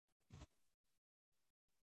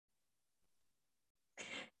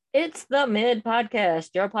It's the Mid Podcast,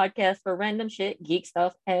 your podcast for random shit, geek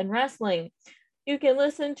stuff, and wrestling. You can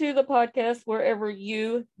listen to the podcast wherever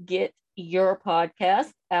you get your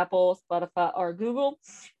podcast, Apple, Spotify, or Google.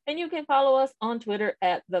 And you can follow us on Twitter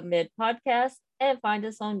at the Mid Podcast and find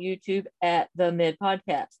us on YouTube at the Mid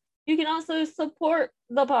Podcast. You can also support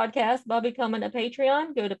the podcast by becoming a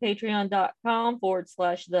Patreon. Go to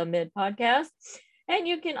patreon.com/the Mid Podcast. And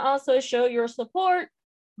you can also show your support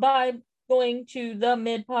by going to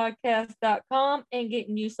themidpodcast.com and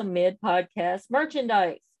getting you some mid podcast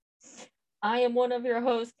merchandise. I am one of your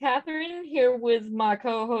hosts, Catherine, here with my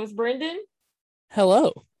co-host Brendan.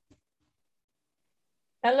 Hello.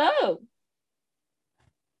 Hello.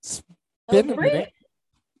 It's been a minute.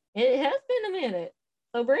 It has been a minute.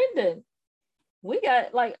 So Brendan, we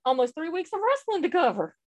got like almost 3 weeks of wrestling to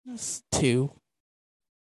cover. It's 2.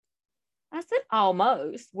 I said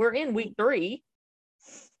almost. We're in week 3.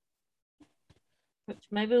 Which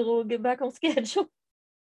maybe we'll get back on schedule.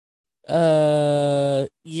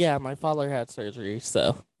 Yeah, my father had surgery,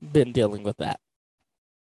 so been dealing with that.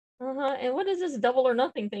 And what is this double or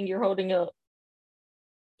nothing thing you're holding up?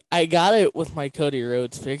 I got it with my Cody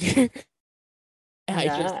Rhodes figure. I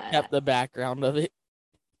just kept the background of it.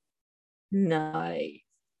 Nice.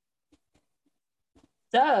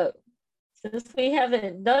 So, since we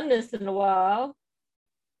haven't done this in a while,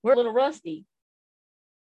 we're a little rusty.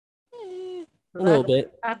 A little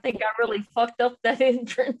bit. I think I really fucked up that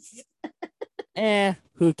entrance.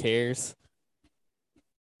 Who cares?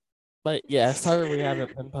 But yeah, sorry we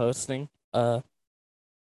haven't been posting.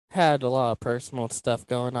 Had a lot of personal stuff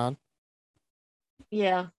going on.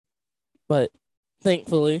 Yeah. But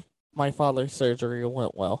thankfully, my father's surgery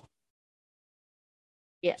went well.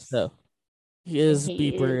 Yes. So his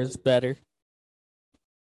beeper is better.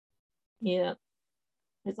 Yeah.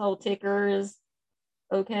 His old ticker is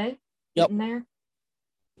okay. Yep. In there.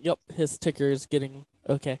 Yep, his ticker is getting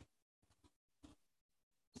okay.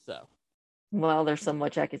 So. Well, there's so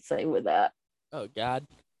much I could say with that. Oh, God.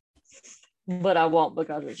 But I won't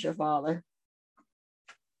because it's your father.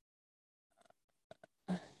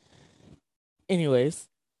 Anyways.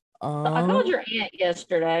 I called your aunt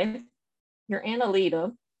yesterday, your Aunt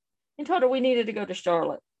Alita, and told her we needed to go to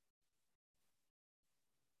Charlotte.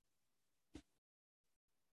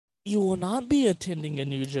 You will not be attending a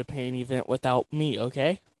New Japan event without me,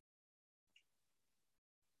 okay?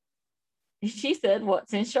 She said,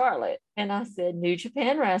 what's in Charlotte? And I said, New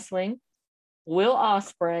Japan Wrestling, Will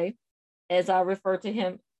Ospreay, as I refer to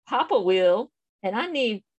him, Papa Will, and I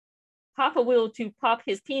need Papa Will to pop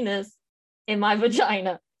his penis in my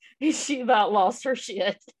vagina. She about lost her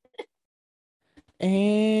shit. And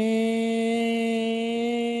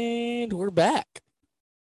we're back.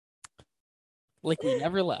 Like we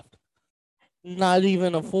never left. Not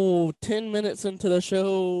even a full 10 minutes into the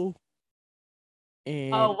show.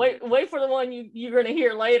 And wait for the one you're going to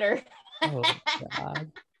hear later. Oh,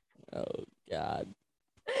 God. Oh, God.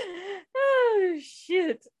 Oh,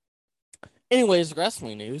 shit. Anyways,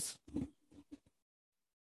 wrestling news.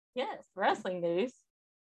 Yes, wrestling news.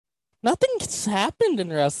 Nothing's happened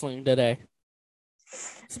in wrestling today.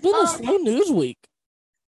 It's been a slow news week.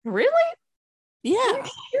 Really? Yeah. I'm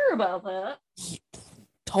sure about that.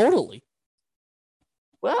 Totally.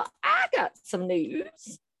 Well, I got some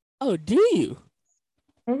news. Oh, do you?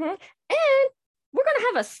 Mm-hmm. And we're going to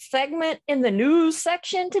have a segment in the news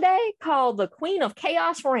section today called the Queen of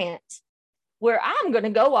Chaos Rant, where I'm going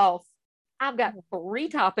to go off. I've got 3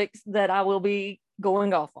 topics that I will be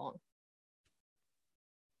going off on.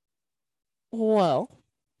 Well,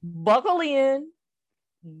 buckle in,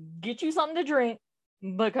 get you something to drink,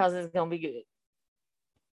 because it's going to be good.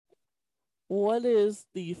 What is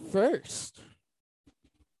the first?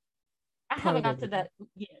 I haven't got to that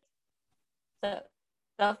yet. So,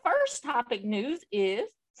 the first topic news is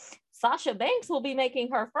Sasha Banks will be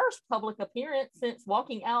making her first public appearance since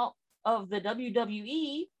walking out of the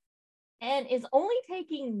WWE and is only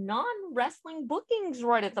taking non-wrestling bookings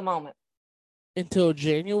right at the moment. Until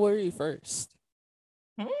January 1st.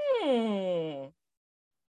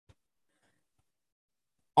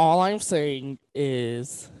 All I'm saying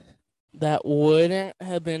is that wouldn't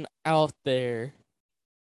have been out there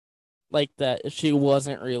like that if she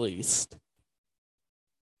wasn't released.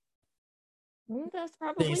 That's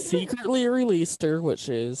probably they secretly released her,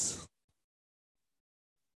 if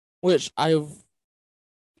I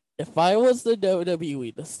was the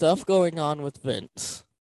WWE, the stuff going on with Vince,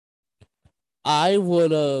 I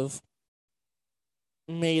would have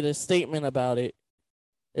made a statement about it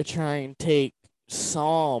to try and take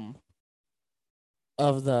some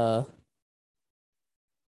of the,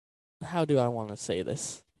 how do I want to say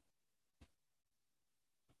this?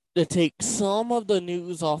 to take some of the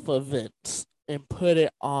news off of Vince and put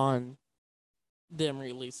it on them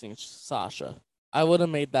releasing Sasha. I would have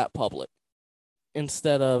made that public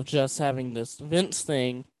instead of just having this Vince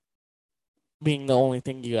thing being the only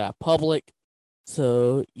thing you got public.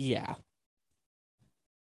 So, yeah.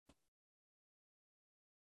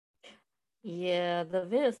 Yeah, the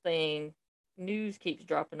Vince thing, news keeps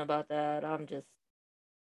dropping about that.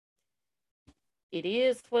 It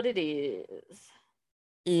is what it is.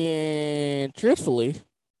 And truthfully,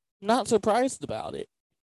 not surprised about it.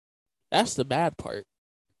 That's the bad part.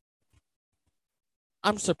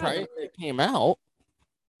 I'm surprised it came out.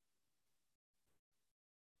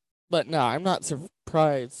 But no, I'm not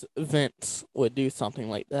surprised Vince would do something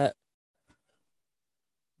like that.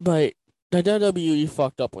 But the WWE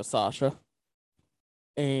fucked up with Sasha.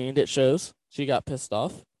 And it shows. She got pissed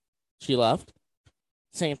off. She left.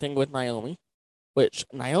 Same thing with Naomi. Which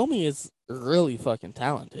Naomi is really fucking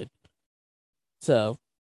talented. So.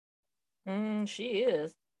 She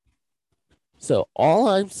is. So all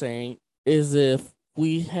I'm saying is if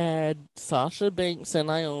we had Sasha Banks and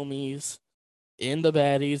Naomi's in the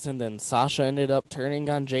baddies, and then Sasha ended up turning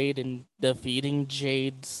on Jade and defeating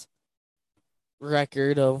Jade's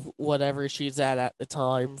record of whatever she's at the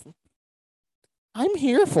time, I'm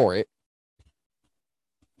here for it.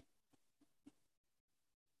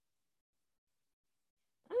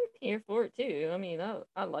 I'm here for it too. I mean,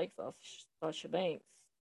 I like Sasha Banks.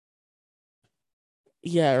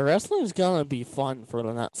 Yeah, wrestling's gonna be fun for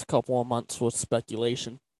the next couple of months with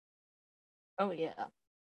speculation. Oh, yeah.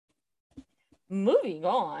 Moving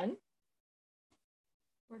on.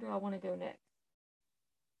 Where do I want to go next?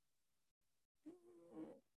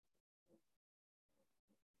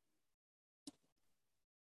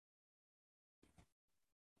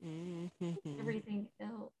 Everything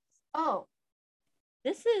else. Oh,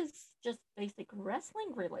 this is just basic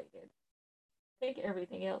wrestling related. I think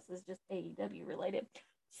everything else is just AEW related.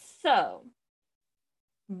 So,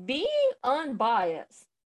 being unbiased.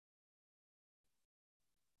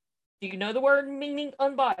 Do you know the word meaning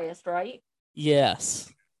unbiased, right?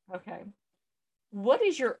 Yes. Okay. What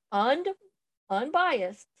is your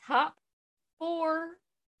unbiased top 4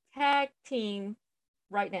 tag team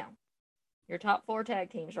right now? Your top 4 tag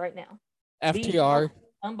teams right now. FTR.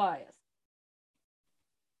 Unbiased.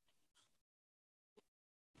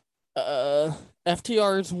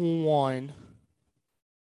 FTR's 1.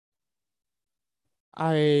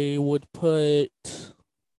 I would put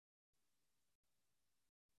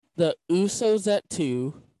the Usos at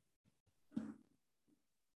 2.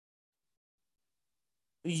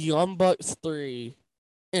 Young Bucks 3.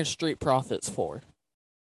 And Street Profits 4.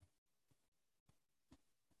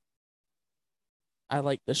 I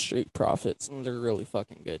like the Street Profits, and they're really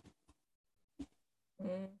fucking good.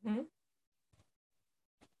 Mm-hmm.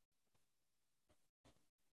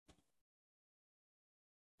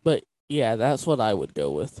 But yeah, that's what I would go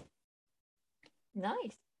with.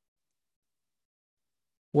 Nice.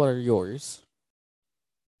 What are yours?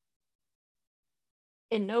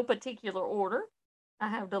 In no particular order, I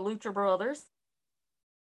have the Lucha Brothers.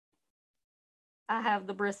 I have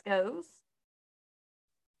the Briscoes.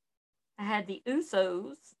 I had the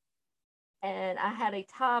Usos. And I had a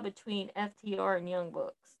tie between FTR and Young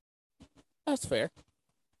Bucks. That's fair.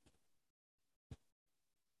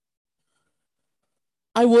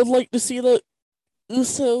 I would like to see the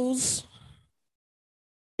Usos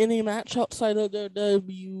in a match outside of the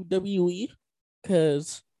WWE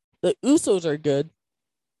because the Usos are good.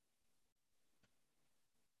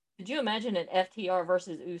 Could you imagine an FTR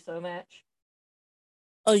versus Uso match?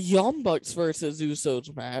 A Young Bucks versus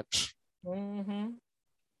Usos match. Mm-hmm.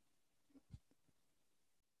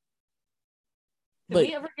 Did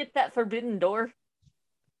we ever get that Forbidden Door?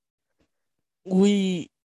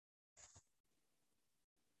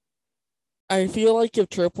 I feel like if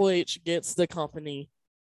Triple H gets the company,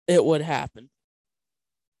 it would happen.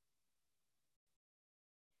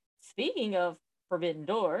 Speaking of Forbidden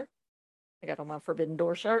Door, I got on my Forbidden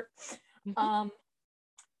Door shirt.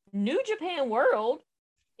 New Japan World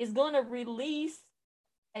is going to release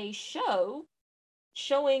a show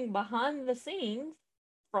showing behind the scenes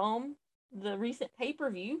from the recent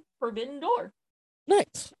pay-per-view Forbidden Door.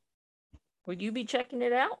 Nice. Would you be checking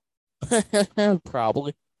it out?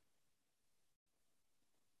 Probably.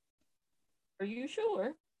 Are you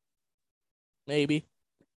sure? Maybe.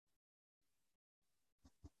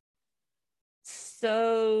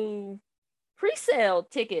 So, pre-sale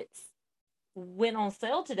tickets went on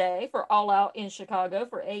sale today for All Out in Chicago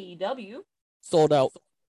for AEW. Sold out.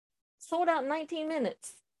 Sold out in 19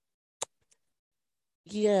 minutes.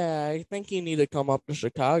 Yeah, I think you need to come up to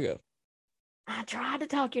Chicago. I tried to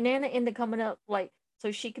talk your Nana into coming up, like,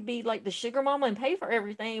 so she could be like the sugar mama and pay for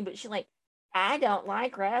everything, but she's like, I don't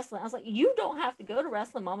like wrestling. I was like, you don't have to go to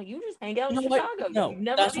wrestling, mama. You just hang out You in know what? Chicago. No, You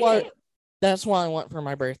never that's why. did. That's why I went for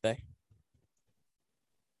my birthday.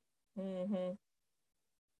 Mm-hmm.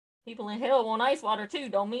 People in hell want ice water too.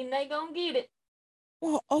 Don't mean they gonna get it.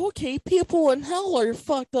 Well, okay, people in hell are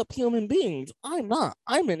fucked up human beings. I'm not.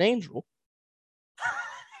 I'm an angel.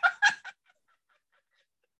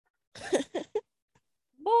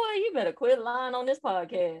 Boy, you better quit lying on this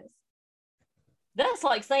podcast. That's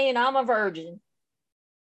like saying I'm a virgin.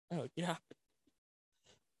 Oh yeah.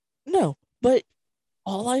 No, but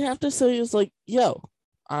all I have to say is like, yo,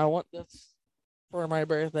 I want this for my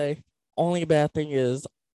birthday. Only bad thing is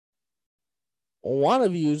one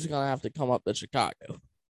of you is gonna have to come up to Chicago.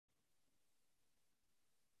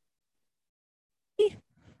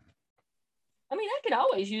 I mean, I could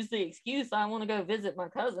always use the excuse I want to go visit my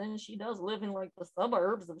cousin. She does live in like the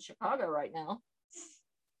suburbs of Chicago right now.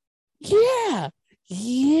 Yeah.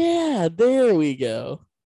 Yeah, there we go.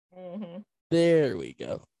 Mm-hmm. There we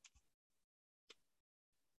go.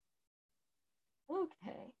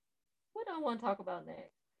 Okay. What do I want to talk about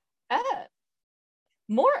next?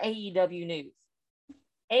 More AEW news.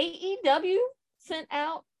 AEW sent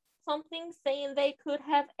out something saying they could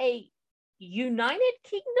have a United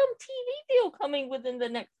Kingdom TV deal coming within the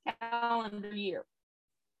next calendar year.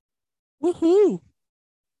 Woohoo.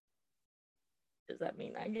 Does that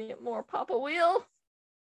mean I get more Papa Will?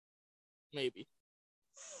 Maybe.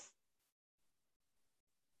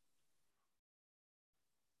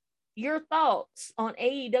 Your thoughts on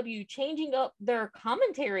AEW changing up their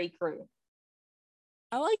commentary crew?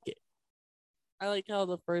 I like it. I like how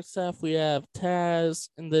the first half we have Taz,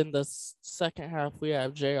 and then the second half we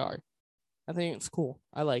have JR. I think it's cool.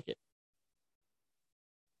 I like it.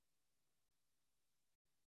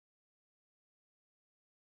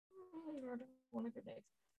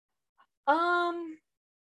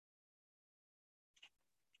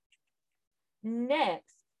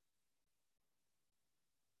 Next,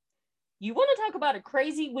 you want to talk about a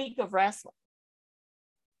crazy week of wrestling?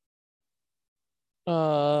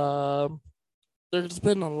 There's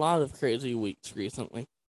been a lot of crazy weeks recently.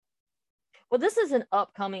 Well, this is an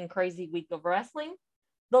upcoming crazy week of wrestling.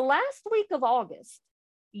 The last week of August,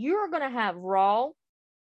 you're going to have Raw,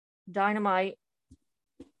 Dynamite,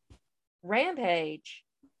 Rampage,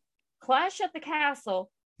 Clash at the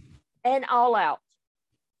Castle, and All Out.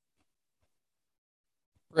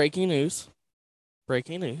 Breaking news.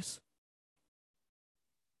 Breaking news.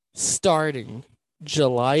 Starting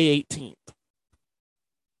July 18th,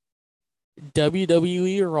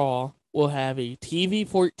 WWE Raw will have a TV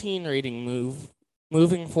 14 rating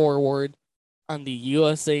moving forward on the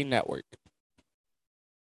USA Network.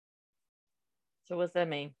 So what's that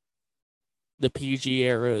mean? The PG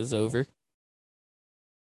era is over.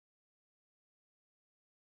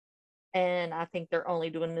 And I think they're only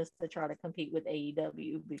doing this to try to compete with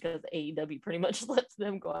AEW because AEW pretty much lets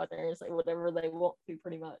them go out there and say whatever they want to,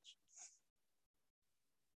 pretty much.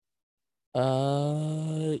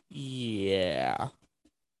 Yeah.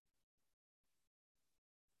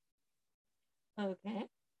 Okay.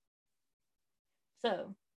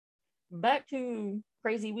 So, back to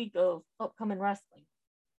crazy week of upcoming wrestling.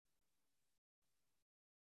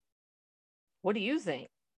 What do you think?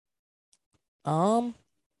 How?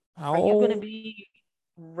 Are you going to be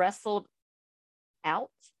wrestled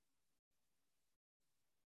out?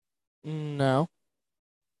 No.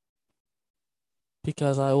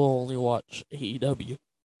 Because I will only watch AEW.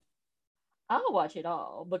 I'll watch it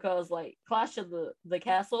all because like Clash of the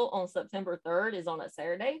Castle on September 3rd is on a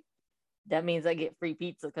Saturday. That means I get free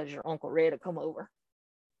pizza because your Uncle Red will come over.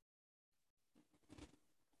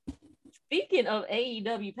 Speaking of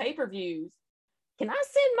AEW pay-per-views, can I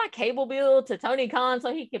send my cable bill to Tony Khan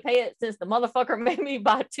so he can pay it since the motherfucker made me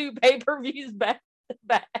buy 2 pay-per-views back to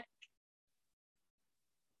back?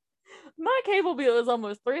 My cable bill is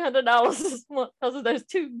almost $300 this month because of those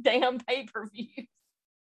 2 damn pay-per-views.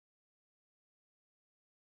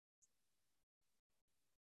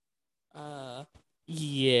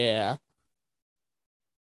 Yeah.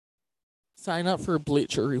 Sign up for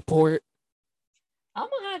Bleacher Report. I'm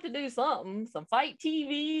gonna have to do something, some Fight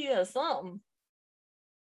TV or something.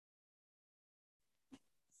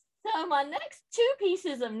 So my next 2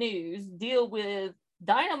 pieces of news deal with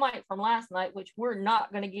Dynamite from last night, which we're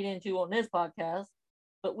not going to get into on this podcast,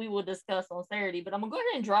 but we will discuss on Saturday. But I'm going to go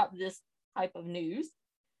ahead and drop this type of news.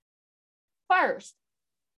 First,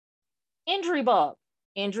 injury bug.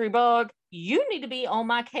 Injury bug, you need to be on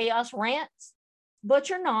my chaos rants, but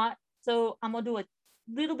you're not. So I'm going to do a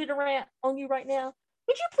little bit of rant on you right now.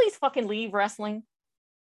 Would you please fucking leave wrestling?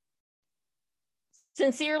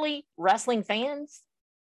 Sincerely, wrestling fans.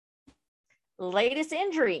 Latest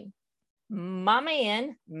injury. My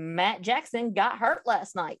man, Matt Jackson, got hurt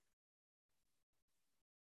last night.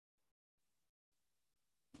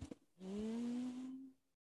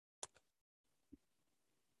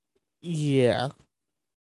 Yeah.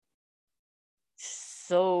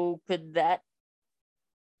 So could that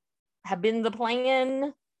have been the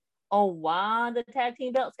plan on why the tag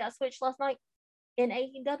team belts got switched last night in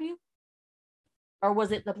AEW? Or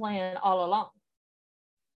was it the plan all along?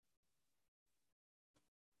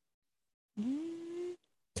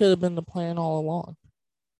 Could have been the plan all along.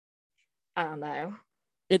 I don't know.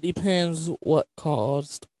 It depends what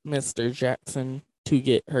caused Mr. Jackson to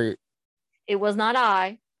get hurt. It was not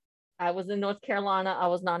I. I was in North Carolina. I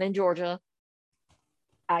was not in Georgia.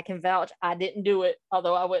 I can vouch I didn't do it,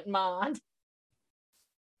 although I wouldn't mind.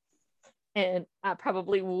 And I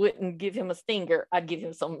probably wouldn't give him a stinger. I'd give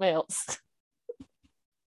him something else.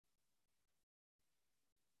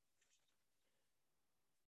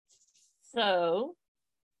 So,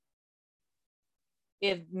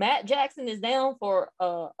 if Matt Jackson is down for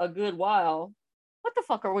a good while, what the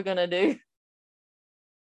fuck are we going to do?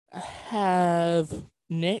 Have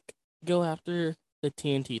Nick go after the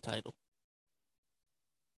TNT title.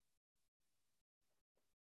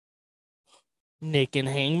 Nick and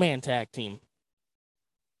Hangman tag team.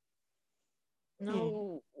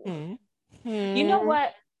 No. You know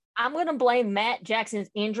what? I'm going to blame Matt Jackson's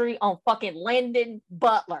injury on fucking Landon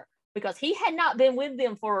Butler because he had not been with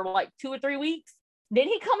them for like 2 or 3 weeks. Then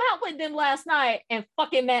he come out with them last night and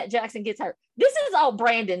fucking Matt Jackson gets hurt. This is all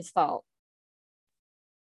Brandon's fault.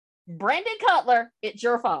 Brandon Cutler, it's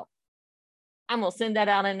your fault. I'm going to send that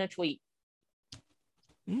out in a tweet.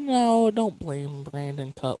 No, don't blame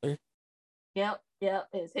Brandon Cutler. Yep,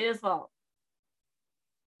 it's his fault.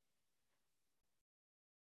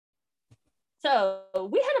 So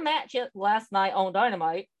we had a match last night on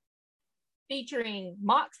Dynamite featuring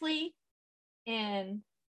Moxley and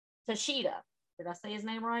Tashida. Did I say his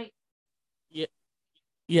name right?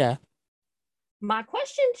 Yeah. My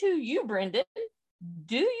question to you, Brendan,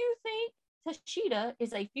 do you think Tashida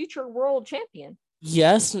is a future world champion?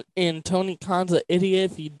 Yes, and Tony Khan's an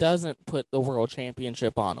idiot if he doesn't put the world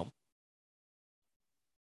championship on him.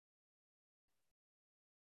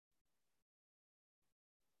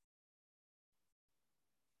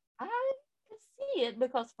 I can see it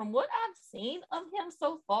because from what I've seen of him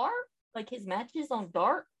so far, like his matches on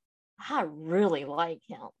Dark, I really like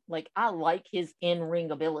him. Like I like his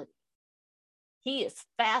in-ring ability. He is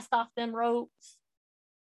fast off them ropes.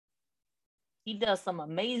 He does some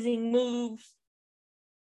amazing moves.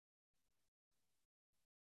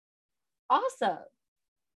 Also,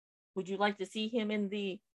 would you like to see him in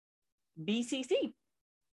the BCC?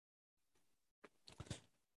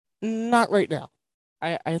 Not right now.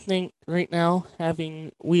 I think right now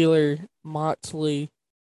having Wheeler, Moxley,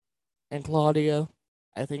 and Claudio,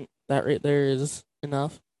 I think that right there is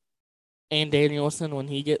enough. And Danielson when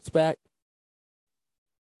he gets back.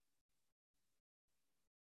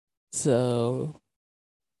 So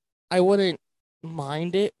I wouldn't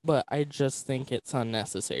mind it, but I just think it's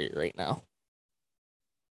unnecessary right now.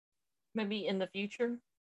 Maybe in the future?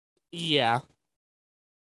 Yeah.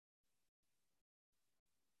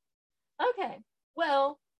 Okay.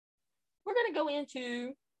 Well, we're going to go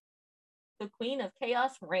into the Queen of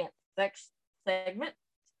Chaos rant segment.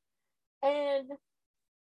 And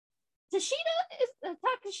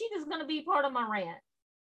Takashita is going to be part of my rant.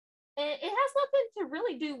 And it has nothing to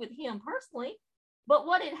really do with him personally, but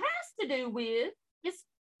what it has to do with is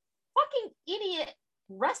fucking idiot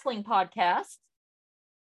wrestling podcast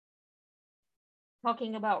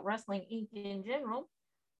talking about Wrestling Inc. in general.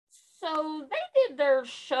 So they did their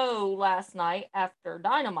show last night after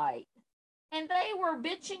Dynamite, and they were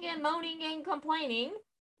bitching and moaning and complaining,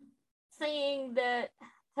 saying that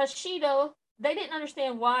Tashida, they didn't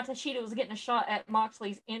understand why Tashida was getting a shot at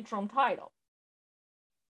Moxley's interim title.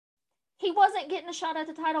 He wasn't getting a shot at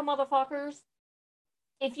the title, motherfuckers.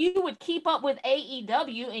 If you would keep up with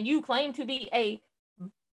AEW and you claim to be a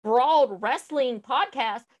broad wrestling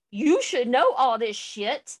podcast, you should know all this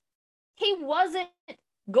shit. He wasn't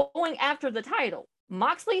going after the title.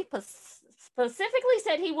 Moxley specifically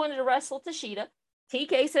said he wanted to wrestle Tashida.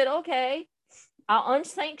 TK said, okay, I'll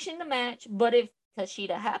unsanction the match, but if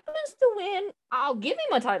Tashida happens to win, I'll give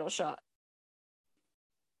him a title shot.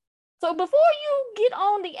 So before you get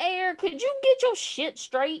on the air, could you get your shit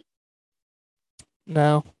straight?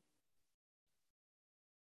 No.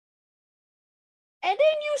 And then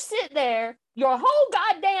you sit there, your whole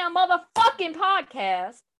goddamn motherfucking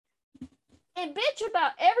podcast, and bitch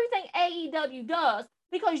about everything AEW does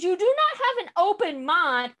because you do not have an open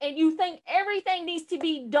mind and you think everything needs to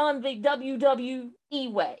be done the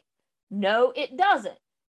WWE way. No, it doesn't.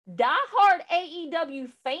 Diehard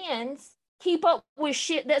AEW fans keep up with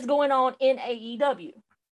shit that's going on in AEW.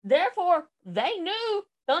 Therefore, they knew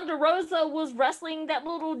Thunder Rosa was wrestling that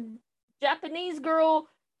little Japanese girl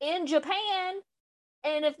in Japan,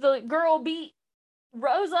 and if the girl beat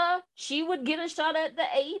Rosa, she would get a shot at the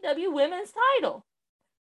AEW women's title.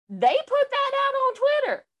 They put that out on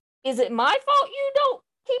Twitter. Is it my fault you don't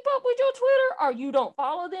keep up with your Twitter or you don't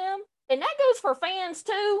follow them? And that goes for fans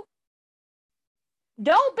too.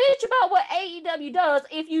 Don't bitch about what AEW does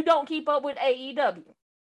if you don't keep up with AEW.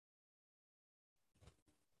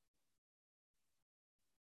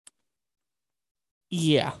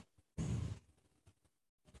 Yeah.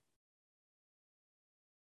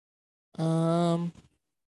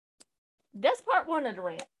 That's part one of the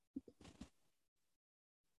rant.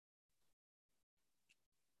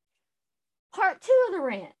 Part two of the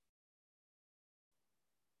rant.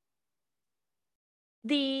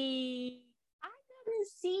 The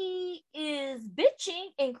IWC is bitching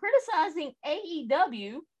and criticizing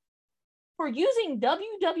AEW for using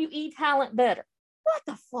WWE talent better. What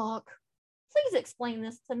the fuck? Please explain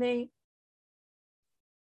this to me.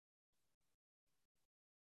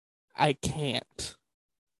 I can't.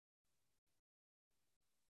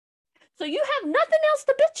 So you have nothing else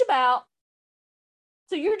to bitch about.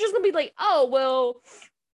 So you're just gonna be like, oh well,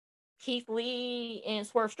 Keith Lee and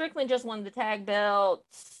Swerve Strickland just won the tag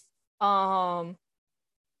belts.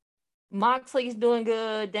 Moxley's doing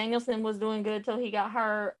good. Danielson was doing good till he got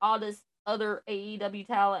hurt. All this other AEW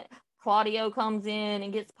talent. Claudio comes in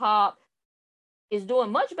and gets popped. Is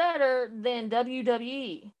doing much better than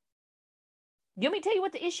WWE. You want me to tell you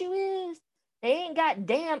what the issue is? They ain't got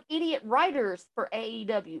damn idiot writers for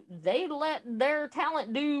AEW. They let their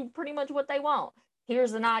talent do pretty much what they want.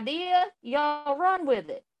 Here's an idea, y'all run with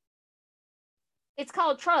it. It's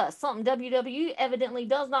called trust, something WWE evidently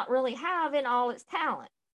does not really have in all its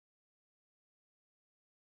talent.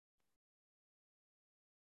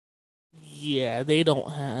 Yeah, they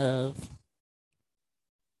don't have.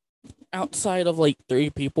 Outside of like 3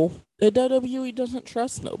 people, the WWE doesn't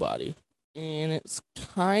trust nobody. And it's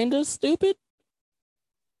kind of stupid,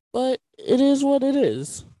 but it is what it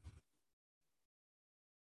is.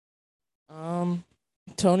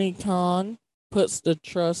 Tony Khan puts the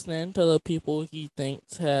trust into the people he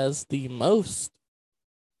thinks has the most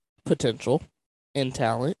potential and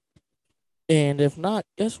talent. And if not,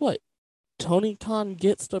 guess what? Tony Khan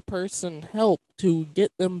gets the person help to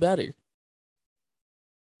get them better.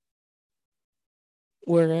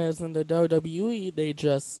 Whereas in the WWE, they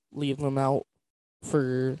just leave them out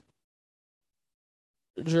for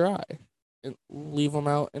dry. And leave them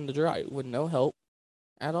out in the dry with no help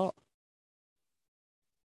at all.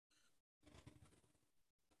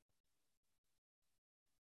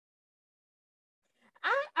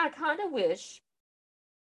 I kind of wish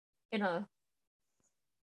in a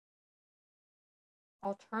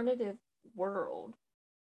alternative world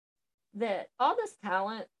that all this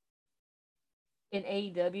talent in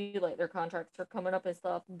AEW, like their contracts are coming up and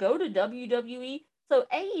stuff, go to WWE so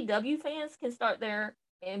AEW fans can start there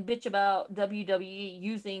and bitch about WWE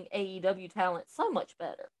using AEW talent so much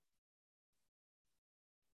better.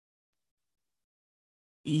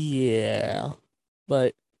 Yeah,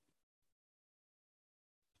 but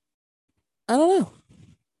I don't know.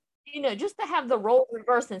 You know, just to have the role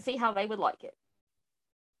reversed and see how they would like it.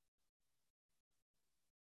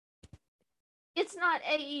 It's not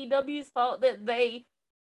AEW's fault that they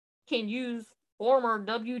can use former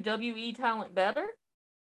WWE talent better.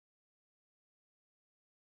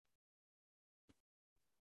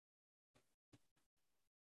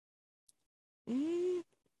 I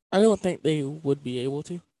don't think they would be able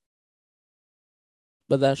to.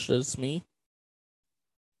 But that's just me.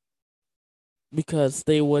 Because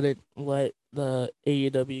they wouldn't let the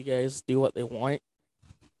AEW guys do what they want.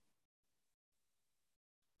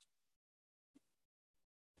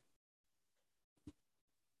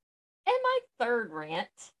 And my third rant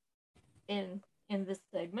in this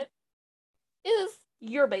segment is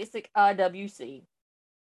your basic IWC.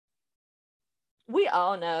 We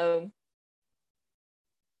all know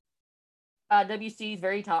IWC is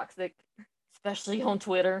very toxic, especially on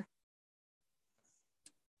Twitter.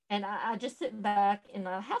 And I just sit back and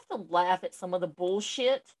I have to laugh at some of the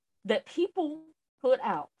bullshit that people put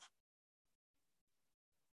out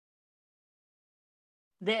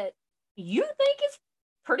that you think is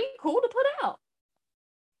pretty cool to put out.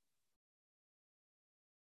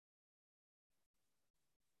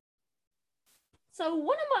 So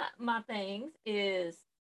one of my things is,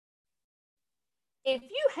 if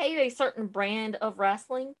you hate a certain brand of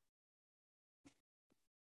wrestling,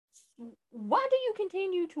 why do you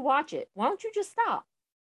continue to watch it? Why don't you just stop?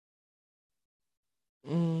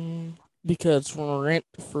 Because we're rent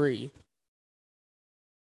free.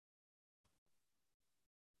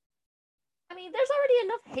 I mean, there's already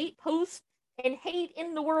enough hate posts and hate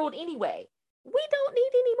in the world anyway. We don't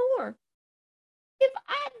need any more. If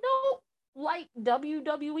I don't like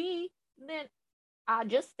WWE, then I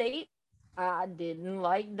just state I didn't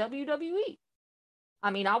like WWE.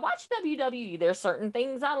 I mean, I watch WWE. There's certain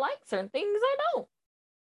things I like, certain things I don't.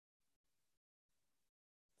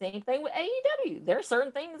 Same thing with AEW. There's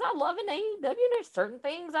certain things I love in AEW, and there's certain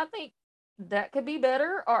things I think that could be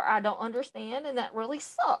better or I don't understand, and that really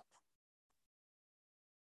sucked.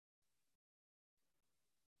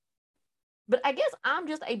 But I guess I'm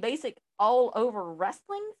just a basic all over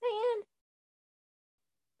wrestling fan,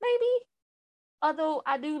 maybe. Although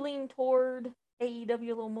I do lean toward AEW a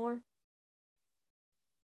little more.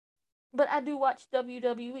 But I do watch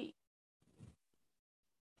WWE.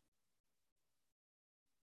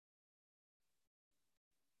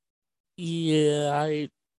 Yeah,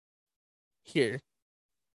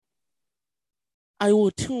 I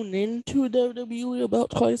will tune into WWE about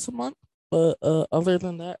twice a month, but other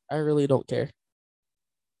than that, I really don't care.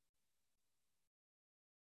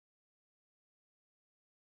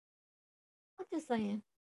 I'm just saying,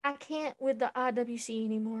 I can't with the IWC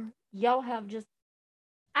anymore. Y'all have just,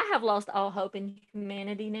 I have lost all hope in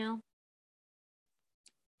humanity now.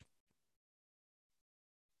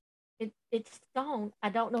 It's gone. I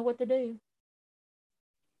don't know what to do.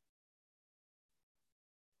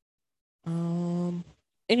 Um.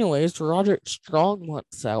 Anyways, Roderick Strong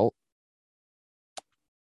wants out.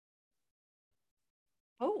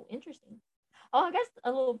 Oh, interesting. Oh, I guess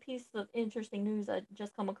a little piece of interesting news I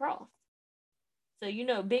just come across.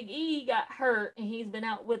 So Big E got hurt and he's been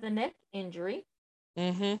out with a neck injury.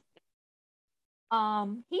 Mm-hmm.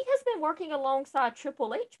 He has been working alongside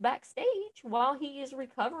Triple H backstage while he is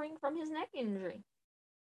recovering from his neck injury.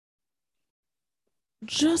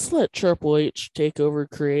 Just let Triple H take over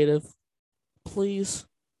creative, please.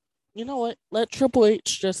 You know what? Let Triple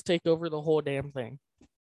H just take over the whole damn thing.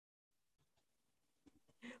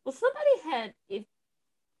 Well, somebody had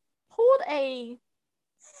pulled a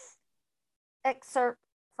excerpt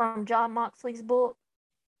from John Moxley's book,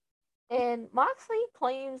 and Moxley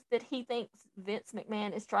claims that he thinks Vince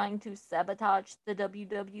McMahon is trying to sabotage the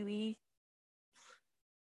WWE.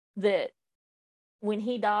 That when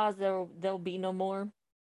he dies, there'll be no more.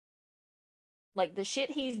 Like the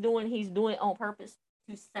shit he's doing on purpose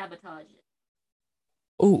to sabotage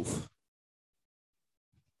it. Oof.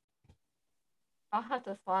 I'll have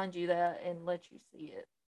to find you that and let you see it.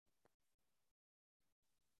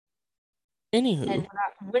 Anywho, And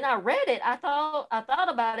when I read it, I thought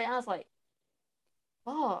about it. And I was like,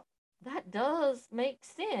 oh, that does make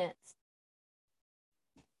sense.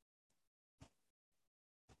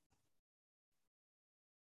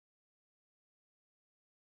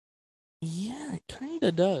 yeah, it kind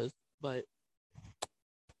of does, but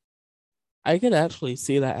I could actually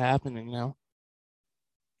see that happening now.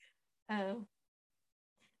 Oh,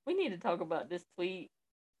 we need to talk about this tweet,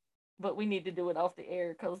 but we need to do it off the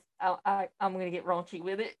air because I'm gonna get raunchy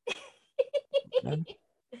with it. Okay.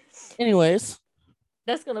 Anyways,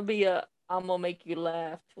 That's gonna be a I'm gonna make you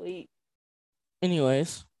laugh tweet.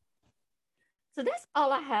 anyways, So that's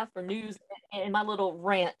all I have for news and my little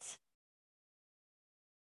rant.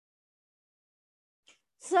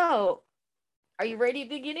 So, are you ready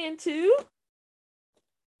to get into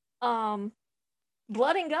um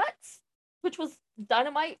Blood and Guts, which was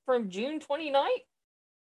Dynamite from June 29th?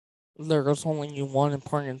 there was only one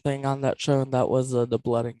important thing on that show, and that was the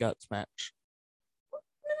blood and guts match.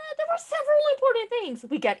 There were several important things.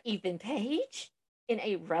 We got Ethan Page in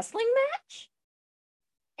a wrestling match,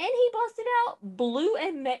 and he busted out Blue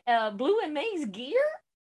and May's gear.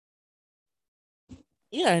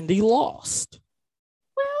 Yeah, and he lost.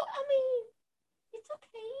 Well, I mean, it's okay.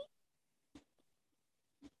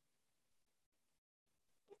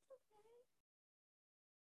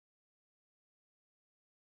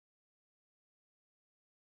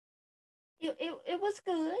 It's okay. It was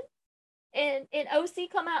good. And OC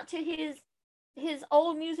come out to his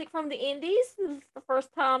old music from the Indies. This is the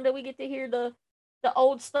first time that we get to hear the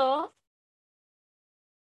old stuff.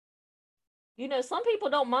 Some people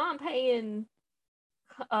don't mind paying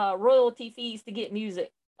royalty fees to get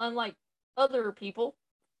music, unlike other people.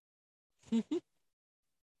 And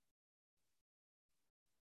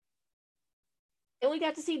we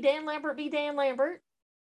got to see Dan Lambert be Dan Lambert.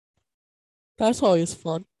 That's always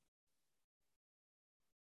fun.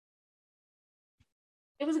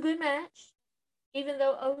 It was a good match, even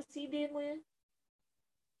though OC did win.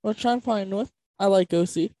 Which I'm fine with. I like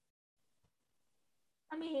OC.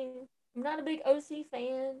 I mean, I'm not a big OC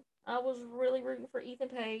fan. I was really rooting for Ethan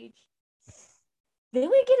Page. Then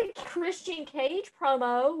we get a Christian Cage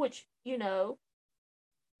promo, which,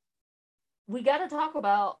 we got to talk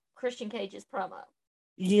about Christian Cage's promo.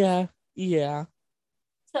 Yeah.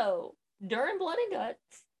 So, during Blood and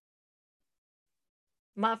Guts,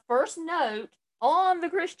 my first note on the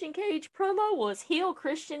Christian Cage promo was heel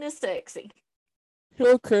Christian is sexy.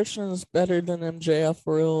 Heel Christian is better than MJF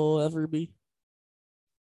will ever be.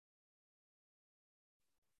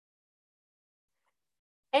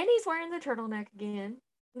 And he's wearing the turtleneck again.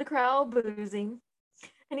 The crowd boozing.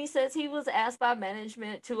 And he says he was asked by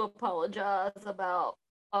management to apologize about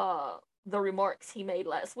the remarks he made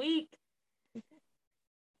last week.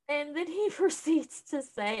 And then he proceeds to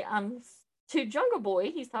say, to Jungle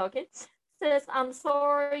Boy, he's talking, says, I'm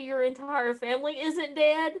sorry your entire family isn't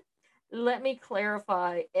dead. Let me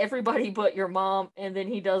clarify, everybody but your mom. And then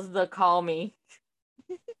he does the call me.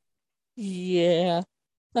 Yeah,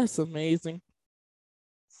 that's amazing.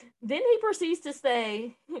 Then he proceeds to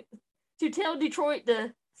say, to tell Detroit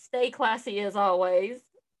to stay classy as always.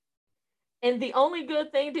 And the only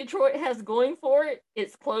good thing Detroit has going for it,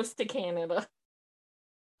 it's close to Canada.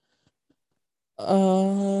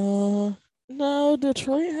 No,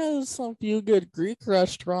 Detroit has some few good Greek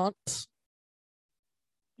restaurants.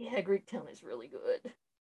 Yeah, Greektown is really good.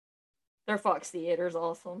 Their Fox Theater is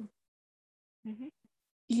awesome.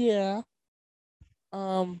 Yeah.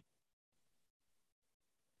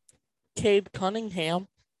 Cade Cunningham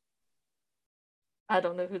I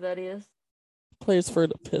don't know who that is. plays for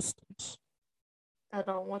the Pistons. I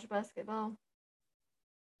don't watch basketball.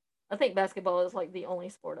 I think basketball is like the only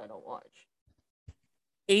sport I don't watch.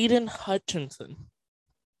 Aiden Hutchinson.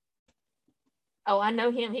 Oh, I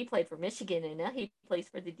know him. He played for Michigan and now he plays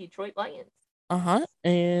for the Detroit Lions.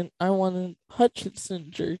 And I want a Hutchinson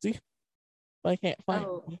jersey, but I can't find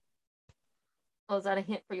one. Oh, is that a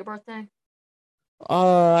hint for your birthday?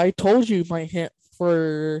 I told you my hint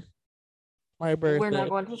for my birthday. We're not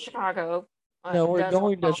going to Chicago. No, we're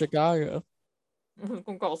going to Chicago. It's going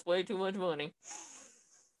to cost way too much money.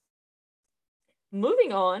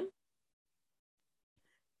 Moving on.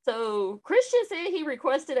 So Christian said he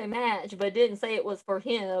requested a match, but didn't say it was for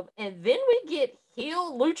him. And then we get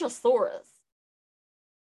heel Luchasaurus,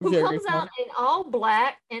 who Very comes fun. out in all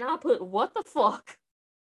black, and I put, what the fuck?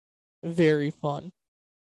 Very fun.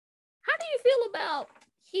 How do you feel about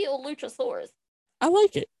heel Luchasaurus? I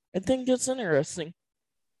like it. I think it's interesting.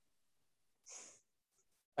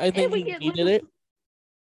 I think he needed it.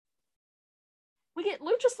 We get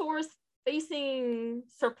Luchasaurus facing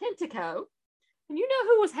Serpentico. And you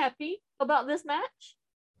know who was happy about this match?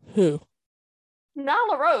 Who?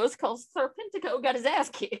 Nyla Rose, because Serpentico got his ass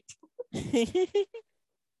kicked. Then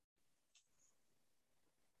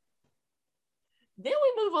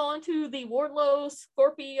we move on to the Wardlow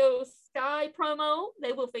Scorpio Sky promo.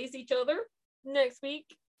 They will face each other next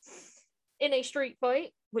week in a street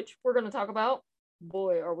fight, which we're going to talk about.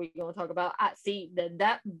 Boy, are we going to talk about. I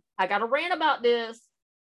got a rant about this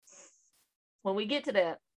when we get to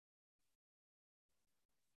that.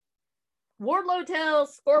 Wardlow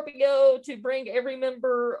tells Scorpio to bring every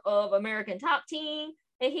member of American Top Team,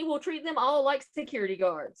 and he will treat them all like security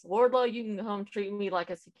guards. Wardlow, you can come treat me like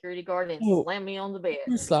a security guard and slam me on the bed.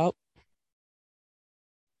 Stop.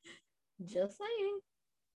 Just saying.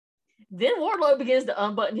 Then Wardlow begins to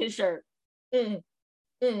unbutton his shirt. Damn.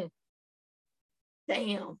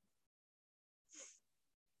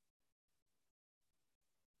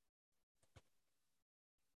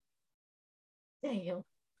 Damn.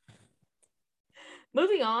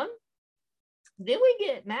 Moving on. Then we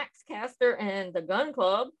get Max Caster and the Gun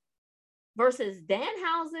Club versus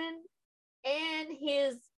Danhausen and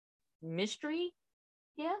his mystery,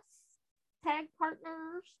 tag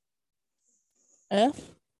partners. Well,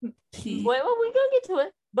 we're gonna get to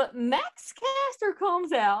it. But Max Caster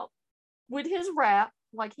comes out with his rap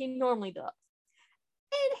like he normally does.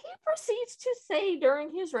 And he proceeds to say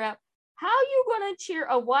during his rap, how you gonna cheer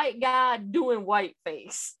a white guy doing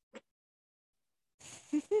whiteface?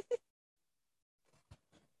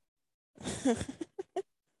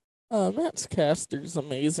 Max Caster's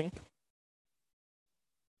amazing.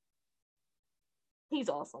 He's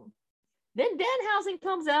awesome. Then Danhausen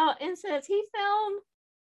comes out and says he found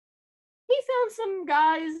some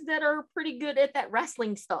guys that are pretty good at that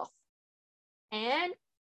wrestling stuff. And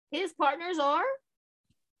his partners are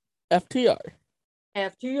FTR.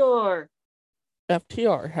 FTR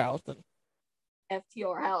FTR Housen.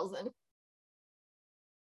 FTR housing.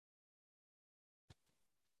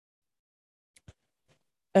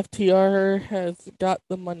 FTR has got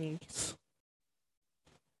the monies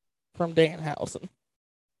from Danhausen. It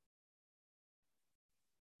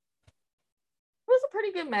was a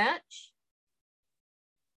pretty good match.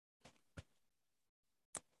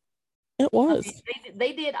 It was. I mean,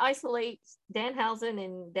 they did isolate Danhausen,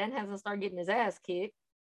 and Danhausen started getting his ass kicked.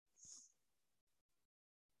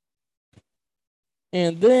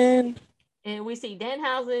 And then... And we see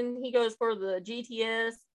Danhausen, he goes for the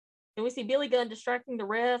GTS. And we see Billy Gunn distracting the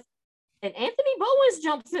ref. And Anthony Bowens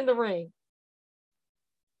jumps in the ring.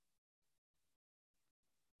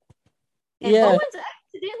 And yeah. Bowens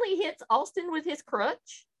accidentally hits Austin with his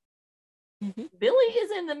crutch. Mm-hmm. Billy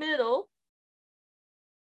is in the middle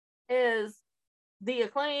as the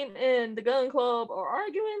Acclaim and the Gun Club are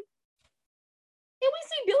arguing. And we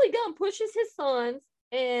see Billy Gunn pushes his sons,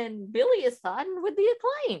 and Billy is siding with the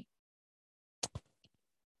Acclaim.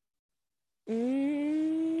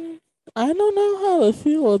 I don't know how to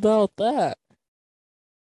feel about that.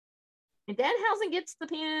 And Danhausen gets the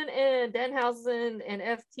pin, and Danhausen and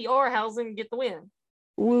FTR Hausen get the win.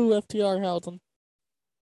 Woo, FTR Hausen.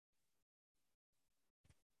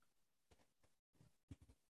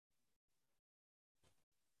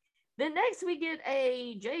 Then next we get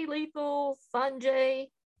a Jay Lethal, Sanjay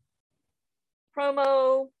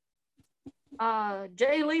promo.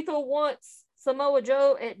 Jay Lethal wants Samoa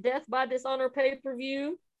Joe at Death by Dishonor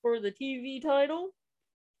pay-per-view for the TV title.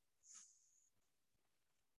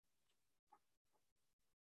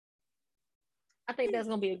 I think that's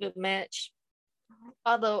going to be a good match.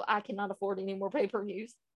 Although I cannot afford any more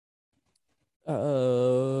pay-per-views.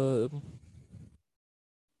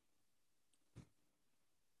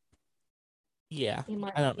 Yeah. It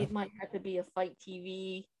might have to be a Fight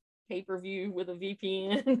TV pay-per-view with a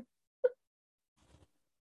VPN.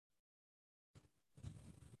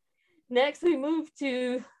 Next, we move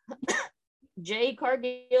to Jade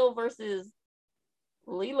Cargill versus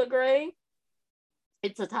Leela Gray.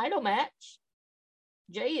 It's a title match.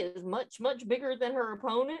 Jay is much, much bigger than her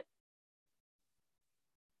opponent.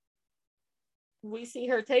 We see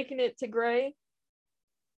her taking it to Gray.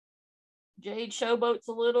 Jade showboats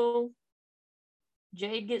a little.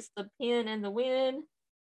 Jade gets the pin and the win. And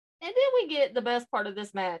then we get the best part of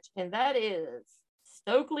this match, and that is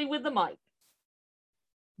Stokely with the mic.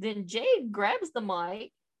 Then Jade grabs the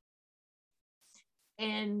mic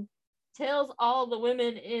and tells all the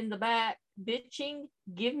women in the back, bitching,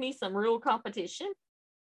 give me some real competition.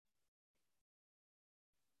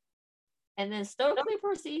 And then Stokely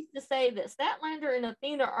proceeds to say that Statlander and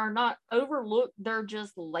Athena are not overlooked, they're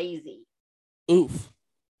just lazy. Oof.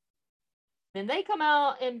 Then they come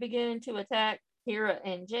out and begin to attack Kira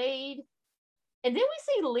and Jade. And then we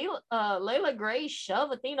see Layla Gray shove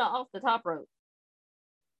Athena off the top rope.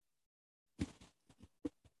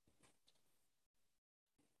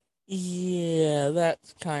 Yeah,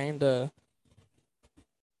 that's kind of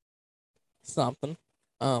something.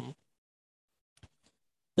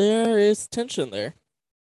 There is tension there.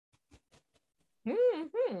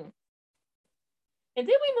 Mm-hmm. And then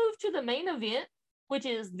we move to the main event, which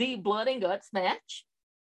is the Blood and Guts match.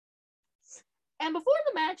 And before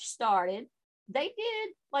the match started, they did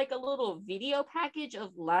like a little video package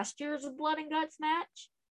of last year's Blood and Guts match.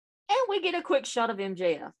 And we get a quick shot of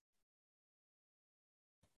MJF.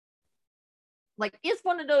 Like, it's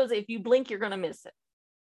one of those, if you blink, you're going to miss it.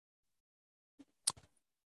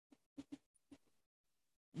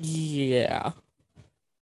 Yeah.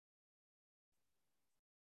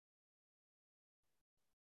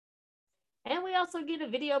 And we also get a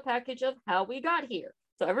video package of how we got here.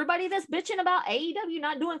 So everybody that's bitching about AEW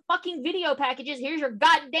not doing fucking video packages, here's your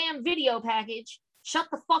goddamn video package. Shut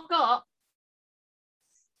the fuck up.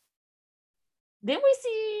 Then we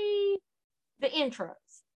see the intros.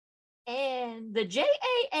 And the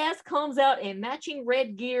JAS comes out in matching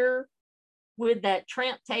red gear with that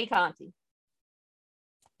tramp Tay Conti.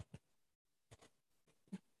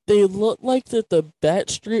 They look like that the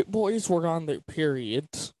Backstreet Boys were on their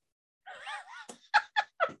periods.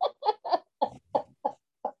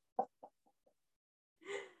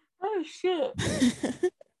 Oh shit.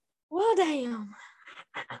 Well, damn.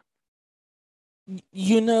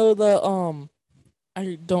 You know the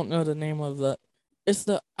I don't know the name of the. It's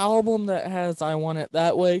the album that has "I Want It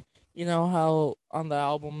That Way." You know how on the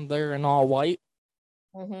album they're in all white.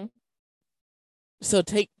 Mm-hmm. So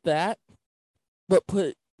take that, but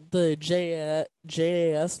put the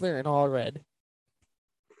JAS there in all red.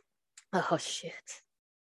 Oh shit.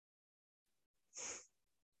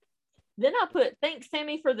 Then I put thanks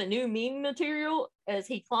Sammy for the new meme material as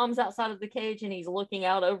he climbs outside of the cage and he's looking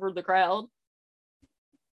out over the crowd.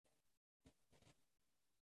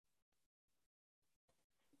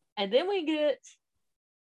 And then we get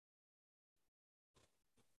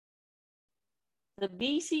the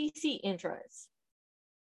BCC intros.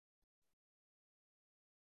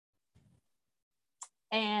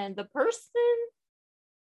 And the person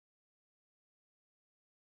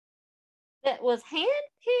that was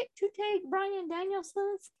handpicked to take Bryan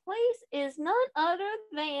Danielson's place is none other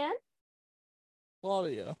than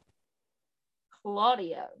Claudio. And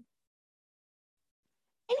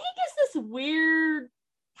he gets this weird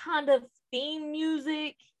kind of theme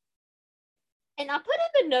music. And I put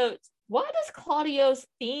in the notes, why does Claudio's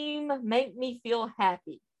theme make me feel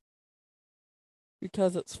happy?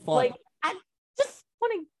 Because it's fun. Like, I just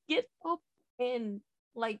want to get up and,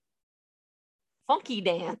 like, funky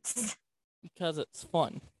dance. Because it's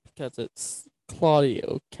fun. Because it's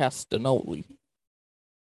Claudio Castagnoli.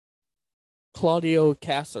 Claudio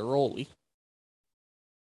Casseroli.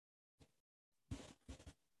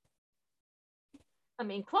 I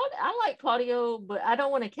mean, I like Claudio, but I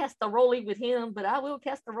don't want to cast a rolly with him, but I will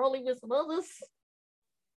cast a rolly with some others.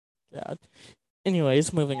 God.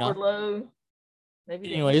 Anyways, moving on. Low.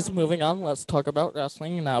 Moving on. Let's talk about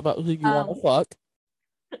wrestling now about who you want to fuck.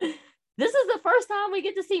 This is the first time we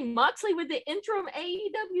get to see Moxley with the interim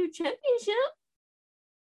AEW championship.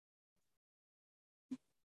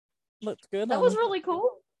 Looks good. That was really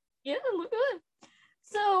cool. Yeah, it looked good.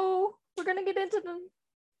 So we're going to get into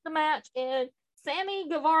the match, and Sammy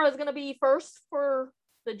Guevara is going to be first for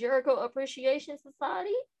the Jericho Appreciation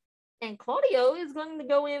Society, and Claudio is going to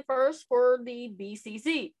go in first for the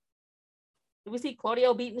BCC. We see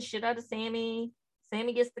Claudio beating the shit out of Sammy.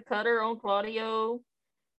 Sammy gets the cutter on Claudio.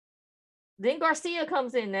 Then Garcia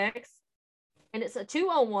comes in next, and it's a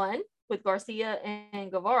 2-on-1 with Garcia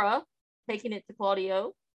and Guevara taking it to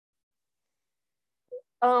Claudio.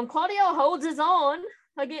 Claudio holds his own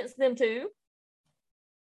against them two,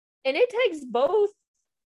 and it takes both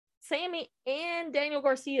Sammy and Daniel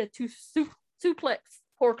Garcia to suplex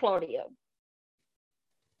poor Claudio.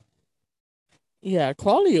 Yeah,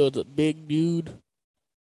 Claudio's a big dude.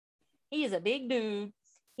 He is a big dude.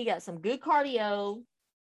 He got some good cardio.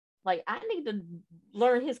 Like, I need to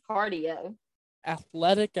learn his cardio.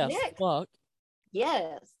 Athletic as fuck.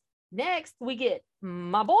 Yes. Next, we get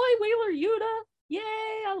my boy Wheeler Yuta. Yay,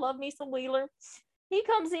 I love me some Wheeler. He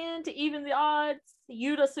comes in to even the odds.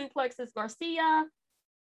 Yuta suplexes Garcia,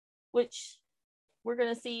 which we're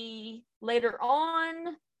going to see later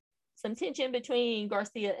on. Some tension between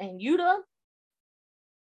Garcia and Yuta.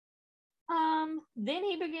 Then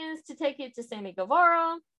he begins to take it to Sammy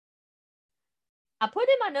Guevara. I put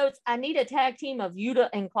in my notes, I need a tag team of Yuta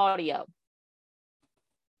and Claudio.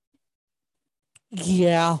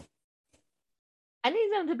 Yeah. I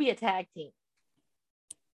need them to be a tag team.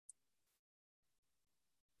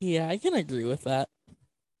 Yeah, I can agree with that.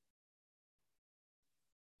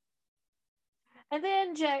 And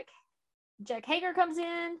then Jack Hager comes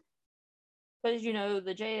in because, you know,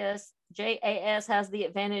 the JAS has the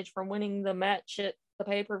advantage from winning the match at the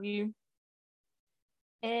pay-per-view.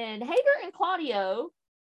 And Hager and Claudio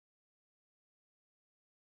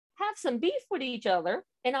have some beef with each other.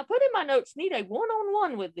 And I put in my notes, need a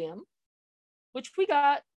one-on-one with them, which we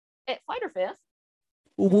got at Fyter Fest.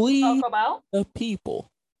 We talk about the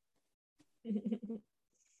people. It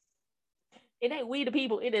ain't we the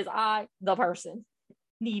people, it is I, the person.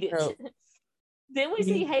 Need it. Oh. Then we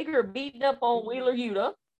see Hager beating up on Wheeler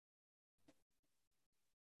Yuta.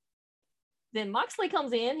 Then Moxley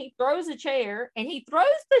comes in, he throws a chair, and he throws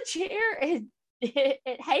the chair at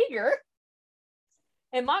Hager.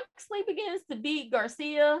 And Moxley begins to beat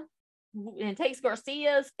Garcia and takes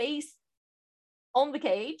Garcia's face on the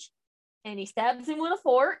cage, and he stabs him with a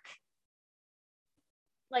fork.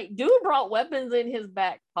 Like, dude brought weapons in his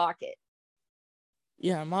back pocket.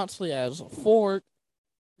 Yeah, Moxley has a fork,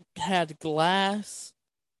 had glass,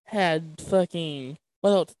 had fucking, what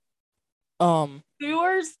else?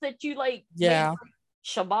 Skewers that you, like, yeah,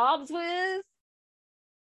 shababs with.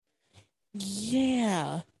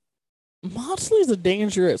 Yeah. Moxley's a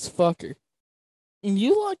dangerous fucker. And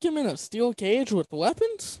you lock him in a steel cage with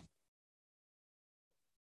weapons?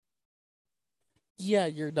 Yeah,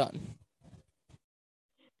 you're done.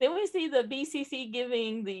 Then we see the BCC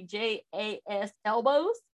giving the JAS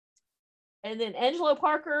elbows. And then Angelo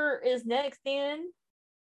Parker is next in.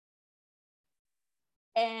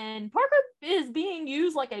 And Parker is being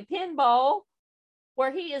used like a pinball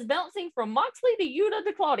where he is bouncing from Moxley to Yuta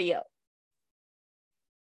to Claudio.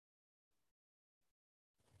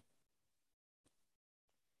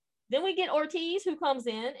 Then we get Ortiz, who comes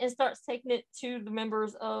in and starts taking it to the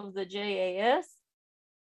members of the JAS.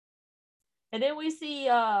 And then we see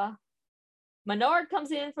Menard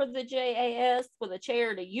comes in for the JAS with a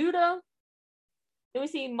chair to Yuta. Then we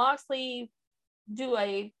see Moxley do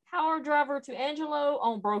a power driver to Angelo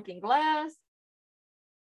on broken glass.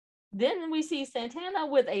 Then we see Santana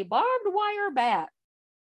with a barbed wire bat.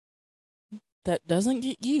 That doesn't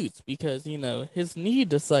get used because, his knee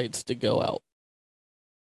decides to go out.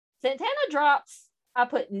 Santana drops, I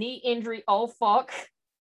put knee injury, oh fuck.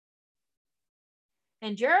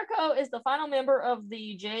 And Jericho is the final member of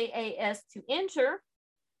the JAS to enter.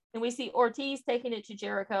 And we see Ortiz taking it to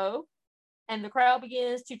Jericho. And the crowd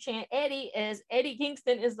begins to chant Eddie as Eddie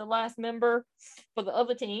Kingston is the last member for the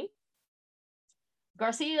other team.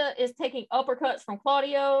 Garcia is taking uppercuts from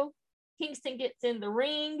Claudio. Kingston gets in the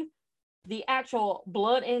ring. The actual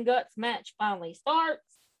blood and guts match finally starts.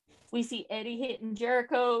 We see Eddie hitting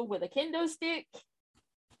Jericho with a kendo stick.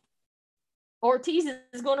 Ortiz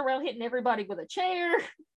is going around hitting everybody with a chair. And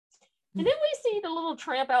then we see the little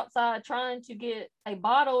tramp outside trying to get a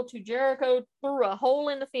bottle to Jericho through a hole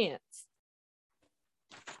in the fence.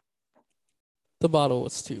 The bottle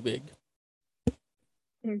was too big.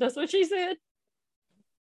 That's what she said.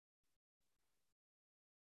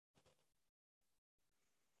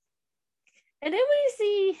 And then we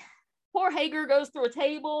see poor Hager goes through a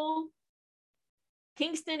table.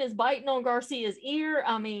 Kingston is biting on Garcia's ear.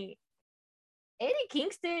 I mean, Eddie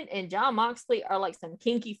Kingston and Jon Moxley are like some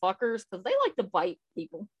kinky fuckers because they like to bite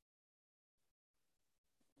people.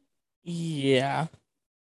 Yeah.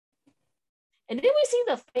 And then we see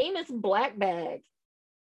the famous black bag.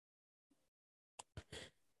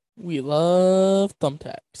 We love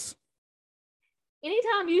thumbtacks.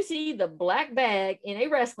 Anytime you see the black bag in a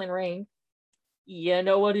wrestling ring, you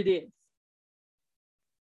know what it is.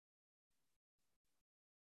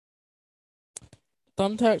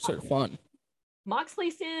 Thumbtacks are fun. Moxley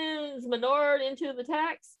sends Menard into the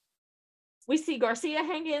tacks. We see Garcia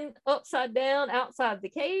hanging upside down outside the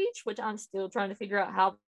cage, which I'm still trying to figure out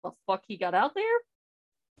how the fuck he got out there.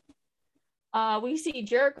 We see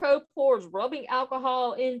Jericho pours rubbing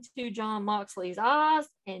alcohol into Jon Moxley's eyes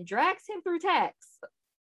and drags him through tacks.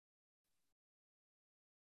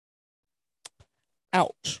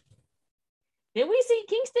 Ouch. Then we see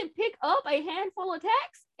Kingston pick up a handful of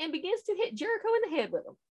tacks and begins to hit Jericho in the head with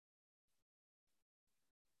them.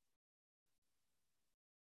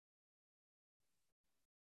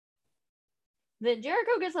 Then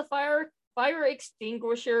Jericho gets a fire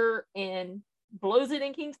extinguisher and blows it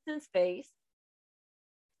in Kingston's face.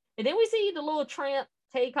 And then we see the little tramp,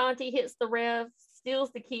 Tay Conti, hits the ref,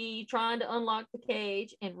 steals the key, trying to unlock the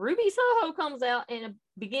cage. And Ruby Soho comes out and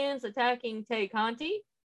begins attacking Tay Conti.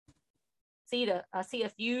 I see a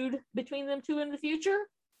feud between them two in the future.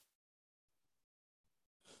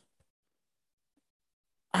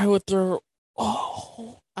 I would throw...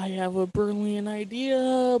 Oh, I have a brilliant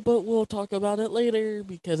idea, but we'll talk about it later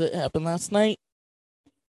because it happened last night.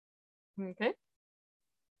 Okay.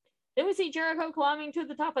 Then we see Jericho climbing to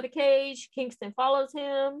the top of the cage. Kingston follows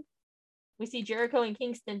him. We see Jericho and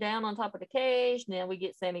Kingston down on top of the cage. Now we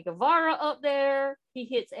get Sammy Guevara up there. He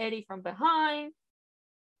hits Eddie from behind.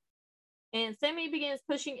 And Sammy begins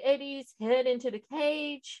pushing Eddie's head into the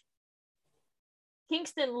cage.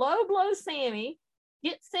 Kingston low blows Sammy,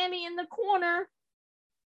 gets Sammy in the corner,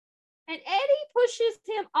 and Eddie pushes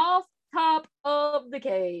him off top of the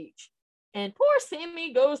cage. And poor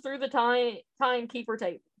Sammy goes through the timekeeper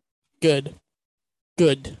table. Good.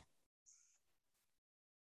 Then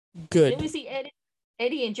we see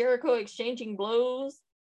Eddie and Jericho exchanging blows.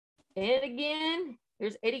 And again,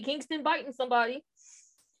 here's Eddie Kingston biting somebody.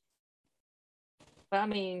 But I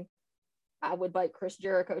mean, I would bite Chris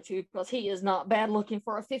Jericho too because he is not bad looking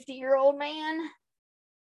for a 50-year-old man.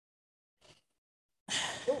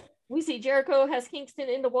 We see Jericho has Kingston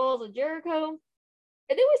in the walls of Jericho. And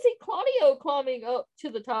then we see Claudio climbing up to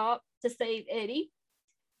the top to save Eddie.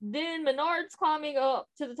 Then Menard's climbing up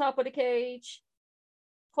to the top of the cage.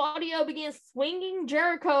 Claudio begins swinging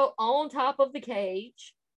Jericho on top of the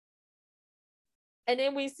cage. And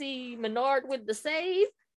then we see Menard with the save.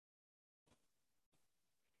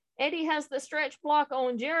 Eddie has the stretch block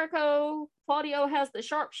on Jericho. Claudio has the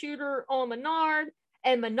sharpshooter on Menard.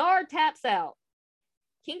 And Menard taps out.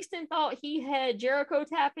 Kingston thought he had Jericho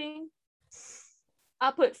tapping.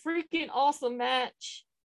 I put freaking awesome match.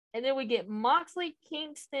 And then we get Moxley,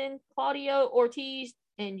 Kingston, Claudio, Ortiz,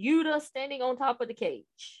 and Yuta standing on top of the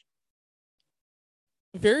cage.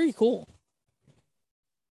 Very cool.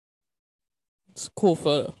 It's a cool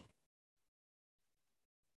photo.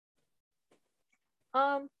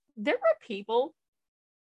 There were people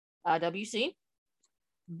IWC,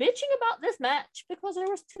 bitching about this match because there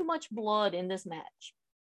was too much blood in this match.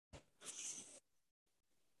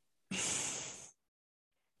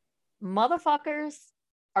 Motherfuckers,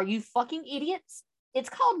 are you fucking idiots? It's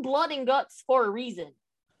called Blood and Guts for a reason,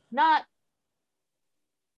 not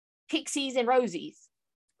Pixies and Rosies.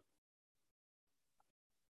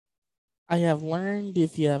 I have learned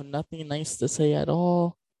if you have nothing nice to say at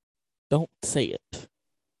all, don't say it.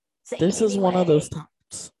 This is one of those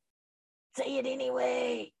times. Say it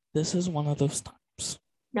anyway. This is one of those times.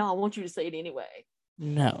 No, I want you to say it anyway.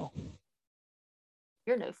 No.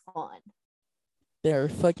 You're no fun. They're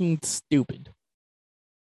fucking stupid.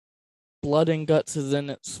 Blood and Guts is in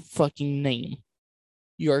its fucking name.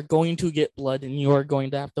 You are going to get blood and you are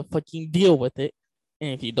going to have to fucking deal with it.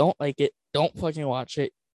 And if you don't like it, don't fucking watch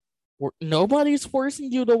it. Nobody's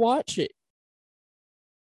forcing you to watch it.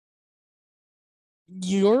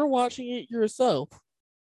 You're watching it yourself.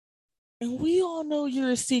 And we all know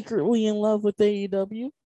you're secretly in love with AEW.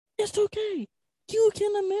 It's okay. You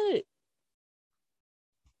can admit it.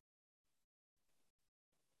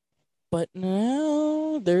 But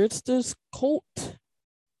now there's this cult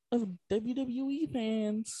of WWE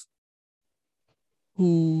fans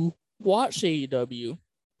who watch AEW,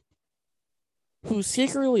 who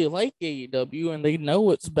secretly like AEW, and they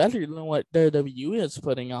know it's better than what WWE is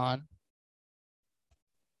putting on.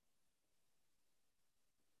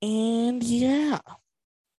 And yeah,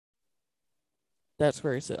 that's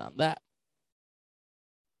where I sit on that.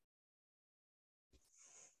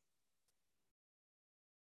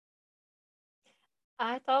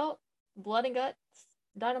 I thought Blood and Guts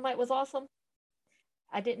Dynamite was awesome.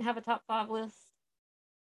 I didn't have a top 5 list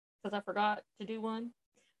because I forgot to do one.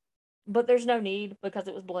 But there's no need because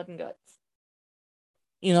it was Blood and Guts.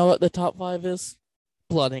 You know what the top 5 is?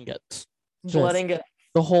 Blood and Guts. Blood and Guts.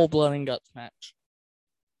 The whole Blood and Guts match.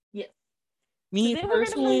 Yes. Me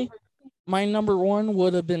personally, my number 1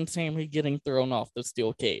 would have been Sammy getting thrown off the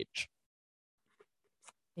steel cage.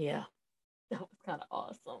 Yeah. That was kind of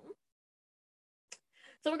awesome.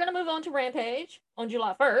 So we're going to move on to Rampage on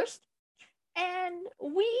July 1st. And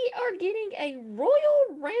we are getting a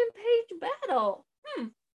Royal Rampage battle.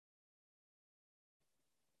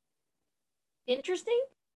 Interesting.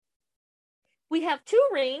 We have 2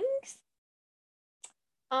 rings.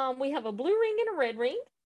 We have a blue ring and a red ring.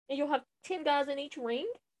 And you'll have 10 guys in each ring.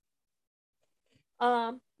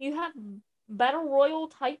 You have Battle Royal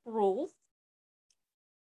type rules.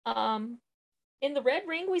 In the red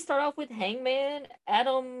ring, we start off with Hangman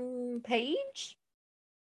Adam Page.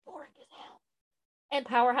 Boring as hell. And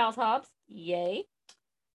Powerhouse Hobbs. Yay.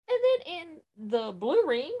 And then in the blue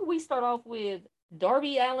ring, we start off with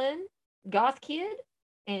Darby Allin, Goth Kid,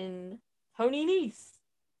 and Tony Nese.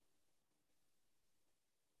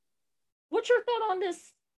 What's your thought on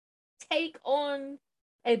this take on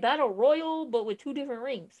a battle royal, but with 2 different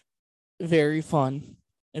rings? Very fun.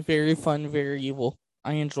 Very fun, very evil.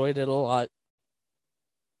 I enjoyed it a lot.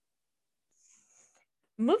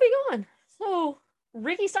 Moving on. So,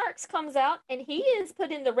 Ricky Starks comes out, and he is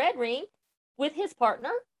put in the red ring with his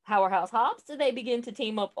partner, Powerhouse Hobbs. So they begin to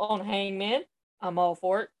team up on Hangman. I'm all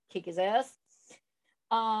for it. Kick his ass.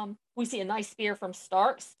 We see a nice spear from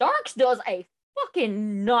Starks. Starks does a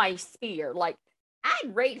fucking nice spear. Like,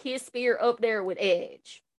 I'd rate his spear up there with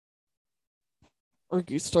Edge.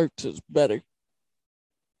 Ricky Starks is better.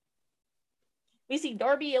 We see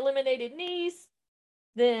Darby eliminated Nese.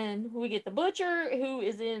 Then we get the Butcher, who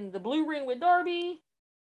is in the blue ring with Darby.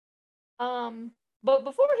 But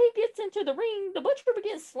before he gets into the ring, the Butcher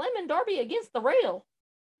begins slamming Darby against the rail.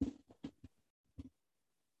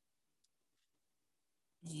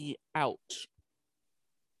 Yeah, ouch.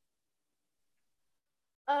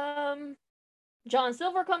 John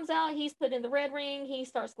Silver comes out. He's put in the red ring. He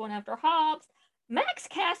starts going after Hobbs. Max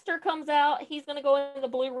Caster comes out. He's going to go in the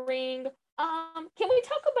blue ring. Can we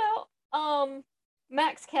talk about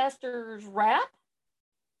Max Caster's rap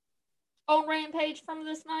on Rampage from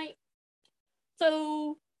this night?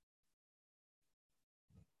 So,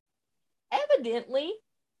 evidently,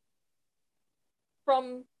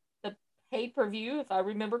 from the pay-per-view, if I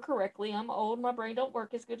remember correctly, I'm old, my brain don't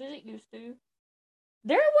work as good as it used to.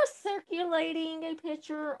 There was circulating a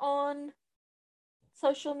picture on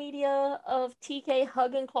social media of TK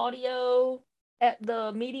hugging Claudio at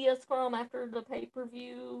the media scrum after the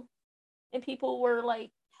pay-per-view, and people were like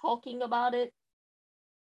talking about it.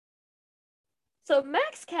 So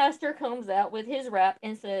Max Caster comes out with his rap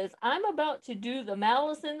and says, I'm about to do the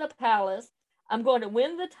Malice in the Palace. I'm going to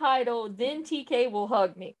win the title, then TK will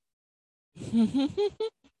hug me.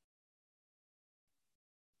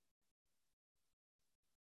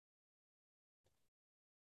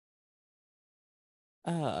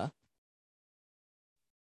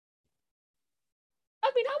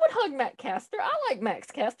 I mean, I would hug Matt Caster. I like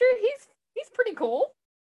Max Caster. He's pretty cool.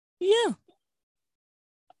 Yeah.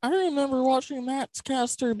 I remember watching Max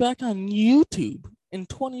Caster back on YouTube in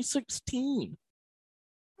 2016.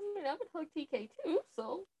 I mean, I would hug TK too,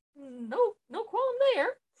 so no qualm there.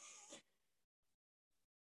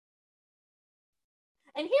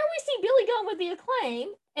 And here we see Billy Gunn with the Acclaim,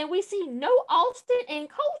 and we see no Austin and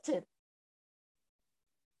Colton.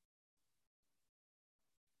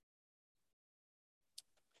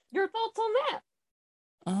 Your thoughts on that?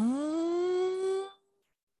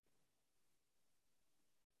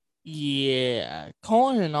 Yeah,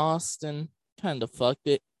 Colin and Austin kind of fucked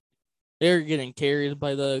it. They're getting carried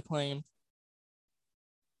by the Acclaim.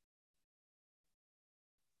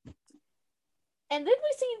 And then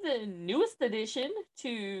we see the newest addition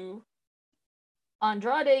to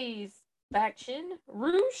Andrade's faction,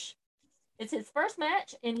 Roosh. It's his first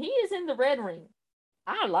match, and he is in the red ring.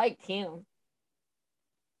 I liked him.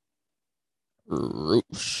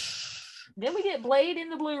 Roosh. Then we get Blade in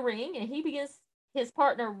the blue ring, and he begins his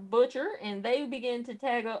partner Butcher, and they begin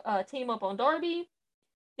to team up on Darby.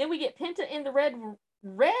 Then we get Penta in the red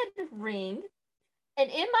ring,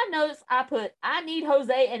 and in my notes I put I need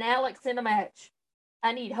Jose and Alex in a match.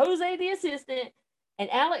 I need Jose the assistant and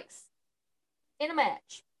Alex in a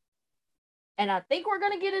match, and I think we're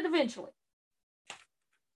gonna get it eventually.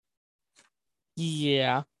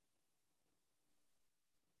 Yeah.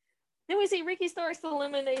 Then we see Ricky Starks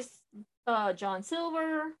eliminates John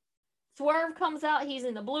Silver. Swerve comes out. He's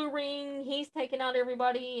in the blue ring. He's taking out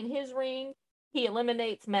everybody in his ring. He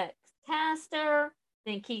eliminates Max Caster.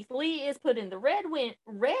 Then Keith Lee is put in the red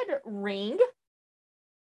ring.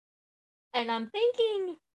 And I'm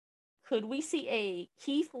thinking, could we see a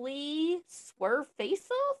Keith Lee Swerve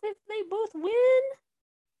face-off if they both win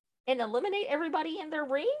and eliminate everybody in their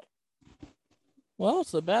ring? Well,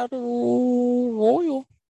 it's a battle royal.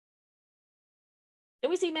 Then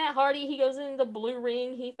we see Matt Hardy. He goes in the blue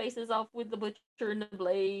ring. He faces off with the Butcher and the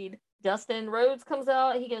Blade. Dustin Rhodes comes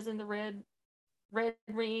out. He goes in the red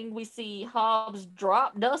ring. We see Hobbs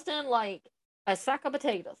drop Dustin like a sack of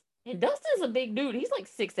potatoes. And Dustin's a big dude. He's like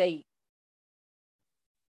 6'8".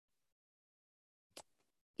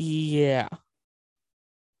 Yeah.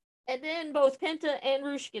 And then both Penta and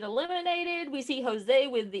Roosh get eliminated. We see Jose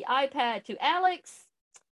with the iPad to Alex.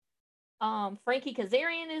 Frankie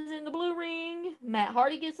Kazarian is in the blue ring. Matt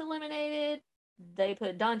Hardy gets eliminated. They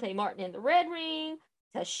put Dante Martin in the red ring.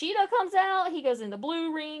 Tashida comes out. He goes in the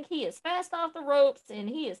blue ring. He is fast off the ropes and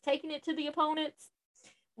he is taking it to the opponents.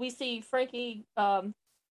 We see Frankie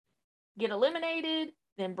get eliminated.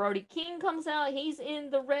 Then Brody King comes out. He's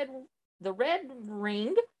in the red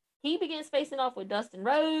ring. He begins facing off with Dustin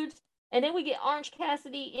Rhodes. And then we get Orange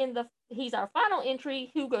Cassidy he's our final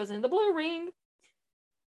entry, who goes in the blue ring.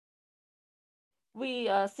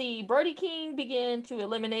 We see Brody King begin to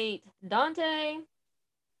eliminate Dante.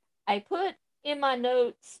 I put in my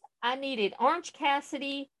notes, I needed Orange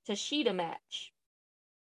Cassidy Tashida match.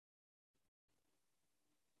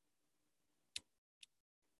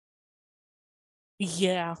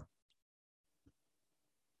 Yeah.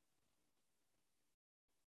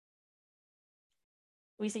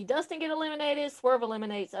 We see Dustin get eliminated. Swerve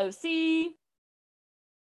eliminates OC.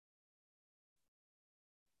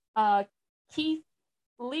 Keith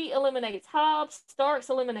Lee eliminates Hobbs. Starks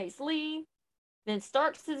eliminates Lee. Then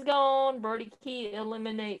Starks is gone. Brody King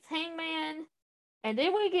eliminates Hangman. And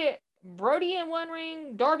then we get Brody in one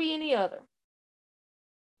ring, Darby in the other.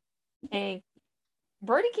 And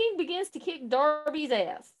Brody King begins to kick Darby's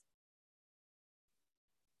ass.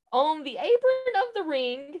 On the apron of the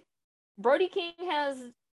ring, Brody King has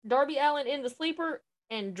Darby Allin in the sleeper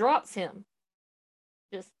and drops him.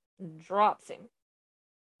 Just drops him.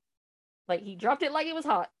 Like he dropped it like it was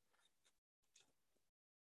hot.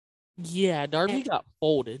 Yeah, Darby got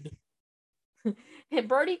folded. And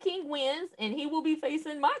Brody King wins, and he will be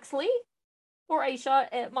facing Moxley for a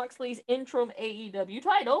shot at Moxley's interim AEW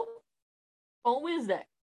title on Wednesday.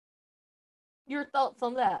 Your thoughts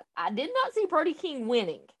on that? I did not see Brody King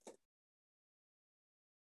winning.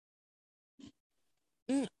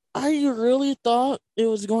 I really thought it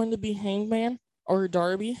was going to be Hangman or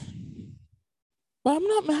Darby. But I'm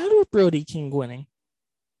not mad with Brody King winning.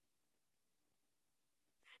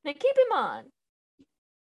 Now keep in mind,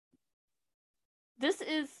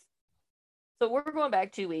 so we're going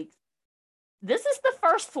back 2 weeks. This is the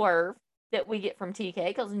first swerve that we get from TK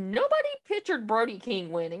because nobody pictured Brody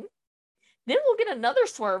King winning. Then we'll get another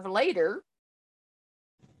swerve later.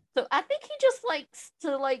 So I think he just likes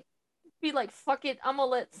to be like, fuck it, I'm gonna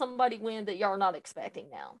let somebody win that y'all are not expecting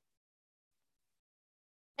now.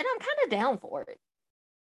 And I'm kind of down for it.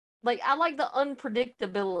 Like, I like the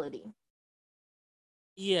unpredictability.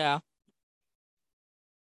 Yeah.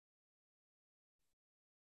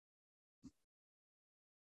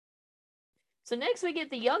 So next we get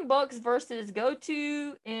the Young Bucks versus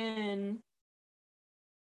Goto and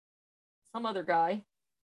some other guy.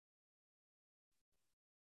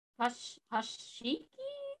 Hashiki?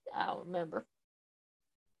 I don't remember.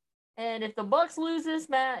 And if the Bucks lose this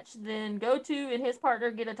match, then Goto and his partner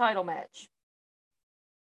get a title match.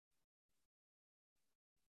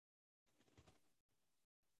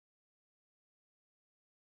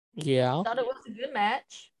 Yeah. Thought it was a good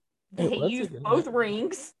match. It They was a used good both match.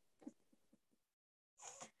 rings.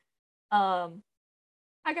 I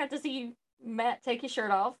got to see Matt take his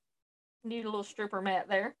shirt off. Need a little stripper Matt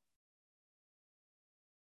there.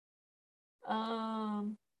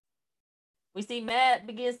 We see Matt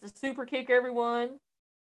begins to super kick everyone.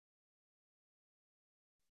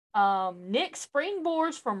 Nick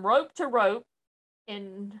springboards from rope to rope,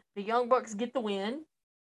 and the Young Bucks get the win.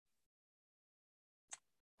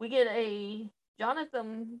 We get a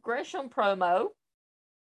Jonathan Gresham promo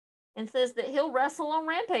and says that he'll wrestle on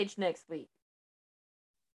Rampage next week.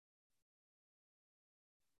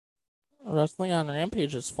 Wrestling on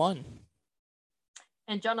Rampage is fun.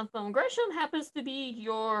 And Jonathan Gresham happens to be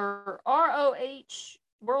your ROH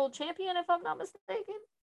World Champion, if I'm not mistaken.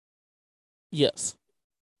 Yes.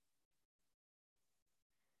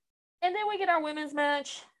 And then we get our women's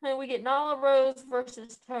match, and we get Nala Rose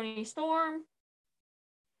versus Toni Storm.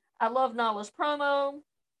 I love Nala's promo.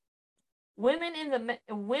 Women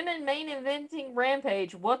main eventing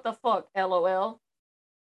Rampage. What the fuck? LOL.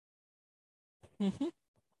 They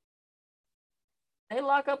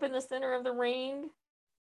lock up in the center of the ring.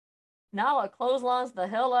 Nala clotheslines the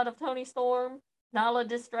hell out of Toni Storm. Nala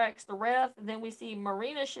distracts the ref. And then we see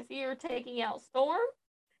Marina Shafir taking out Storm.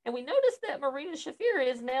 And we notice that Marina Shafir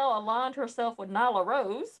is now aligned herself with Nala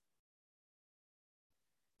Rose.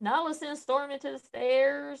 Nala sends Storm into the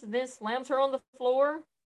stairs, and then slams her on the floor.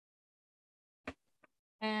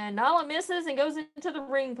 And Nala misses and goes into the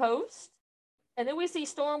ring post. And then we see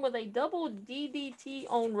Storm with a double DDT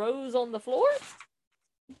on Rose on the floor.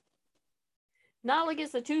 Nala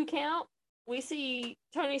gets a 2 count. We see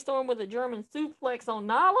Toni Storm with a German suplex on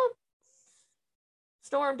Nala.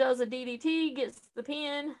 Storm does a DDT, gets the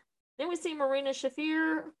pin. Then we see Marina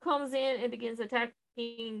Shafir comes in and begins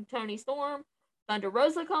attacking Toni Storm. Thunder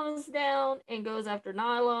Rosa comes down and goes after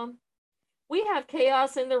Nyla. We have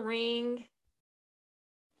chaos in the ring.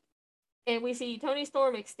 And we see Toni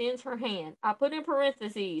Storm extends her hand. I put in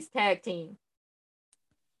parentheses, tag team.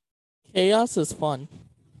 Chaos is fun.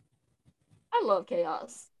 I love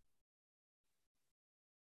chaos.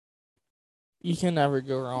 You can never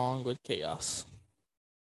go wrong with chaos.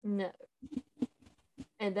 No.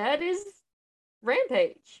 And that is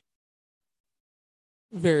Rampage.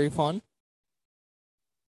 Very fun.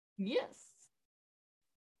 Yes.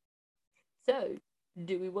 So,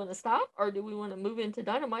 do we want to stop or do we want to move into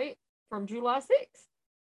Dynamite from July 6th?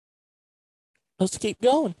 Let's keep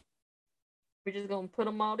going. We're just going to put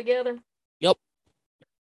them all together? Yep.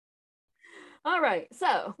 All right.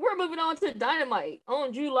 So, we're moving on to Dynamite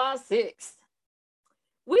on July 6th.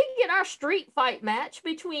 We get our street fight match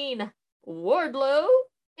between Wardlow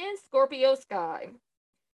and Scorpio Sky.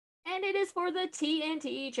 And it is for the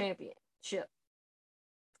TNT Championship.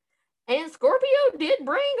 And Scorpio did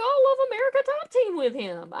bring all of America Top Team with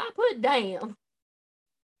him. I put damn.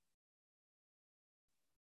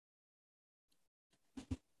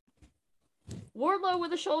 Wardlow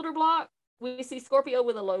with a shoulder block. We see Scorpio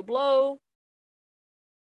with a low blow.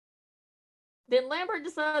 Then Lambert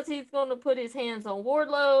decides he's going to put his hands on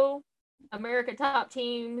Wardlow. America Top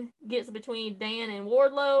Team gets between Dan and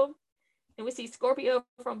Wardlow. And we see Scorpio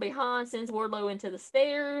from behind sends Wardlow into the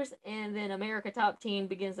stairs. And then America Top Team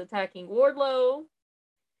begins attacking Wardlow.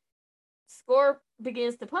 Scorp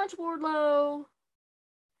begins to punch Wardlow.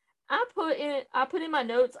 I put in my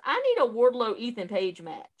notes, I need a Wardlow Ethan Page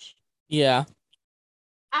match. Yeah.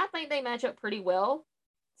 I think they match up pretty well,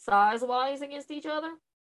 size-wise, against each other.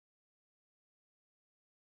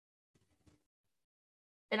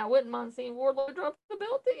 And I wouldn't mind seeing Wardlow drop the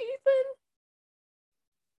belt to Ethan.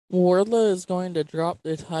 Wardlow is going to drop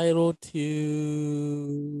the title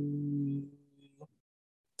to...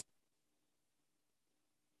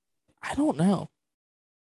 I don't know.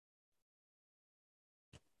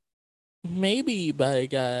 Maybe by a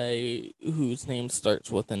guy whose name starts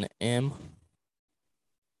with an M.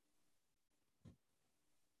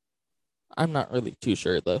 I'm not really too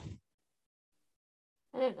sure, though.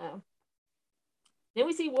 I don't know. Then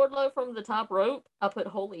we see Wardlow from the top rope. I put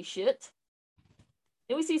holy shit.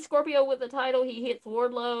 Then we see Scorpio with the title. He hits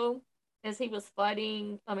Wardlow as he was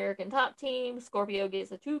fighting American Top Team. Scorpio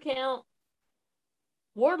gets a 2 count.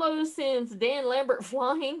 Wardlow sends Dan Lambert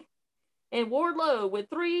flying. And Wardlow with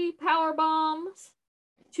 3 power bombs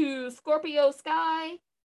to Scorpio Sky.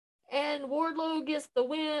 And Wardlow gets the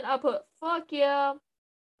win. I put, fuck yeah.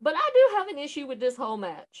 But I do have an issue with this whole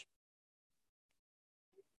match.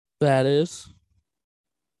 That is.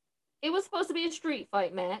 It was supposed to be a street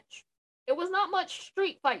fight match. There was not much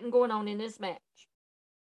street fighting going on in this match.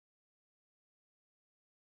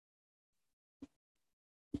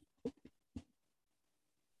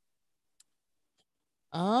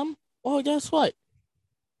 Well, guess what?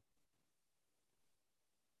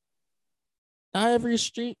 Not every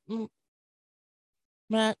street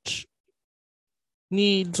match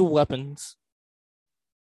needs weapons.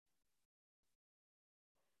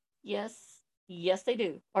 Yes. Yes, they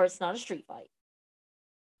do. Or it's not a street fight.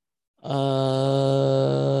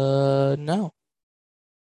 No.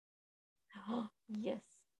 Yes.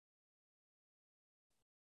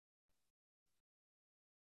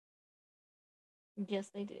 Yes,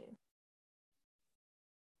 they do.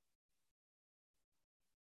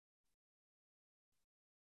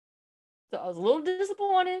 So I was a little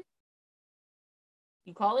disappointed.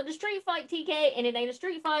 You call it a street fight, TK, and it ain't a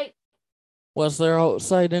street fight. Was there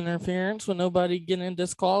outside interference with nobody getting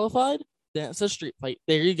disqualified? Then it's a street fight.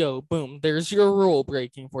 There you go. Boom. There's your rule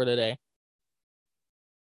breaking for today.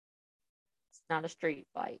 It's not a street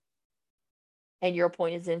fight. And your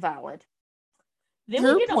point is invalid. Then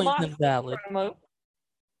Your we get a point's Moxley invalid. promo.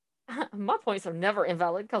 My points are never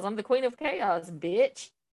invalid because I'm the queen of chaos, bitch.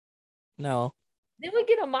 No. Then we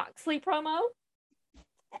get a Moxley promo.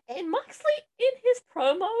 And Moxley, in his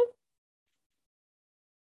promo,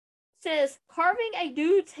 says carving a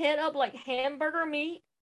dude's head up like hamburger meat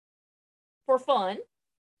for fun.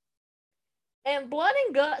 And blood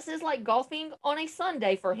and guts is like golfing on a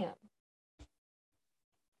Sunday for him.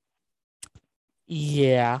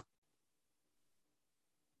 Yeah.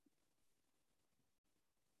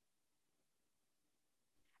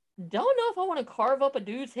 Don't know if I want to carve up a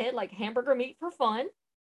dude's head like hamburger meat for fun.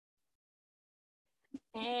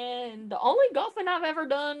 And the only golfing I've ever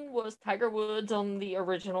done was Tiger Woods on the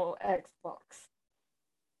original Xbox.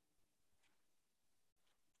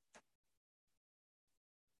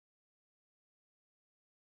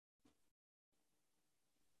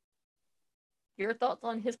 Your thoughts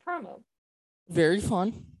on his promo? Very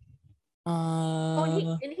fun.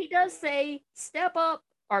 And he does say, step up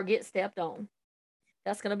or get stepped on.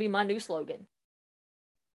 That's going to be my new slogan.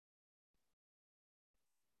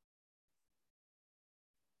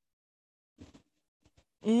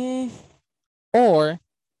 Or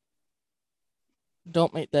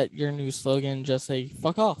don't make that your new slogan. Just say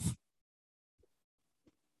fuck off.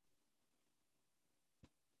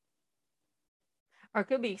 Or it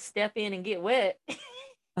could be step in and get wet.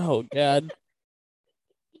 Oh, God.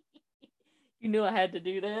 You knew I had to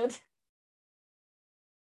do that.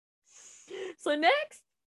 So next,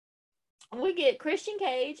 we get Christian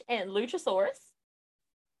Cage and Luchasaurus.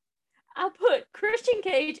 I put Christian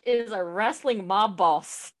Cage is a wrestling mob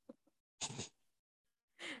boss.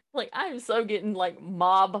 Like, I'm so getting like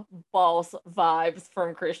mob boss vibes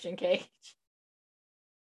from Christian Cage.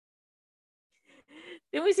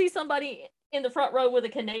 Then we see somebody in the front row with a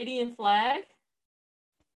Canadian flag.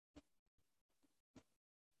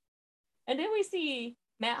 And then we see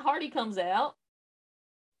Matt Hardy comes out.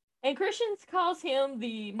 And Christian calls him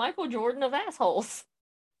the Michael Jordan of assholes.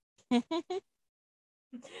 And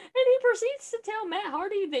he proceeds to tell Matt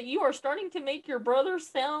Hardy that you are starting to make your brother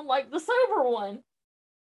sound like the sober one.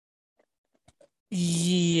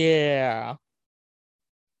 Yeah.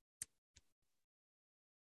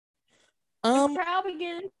 The crowd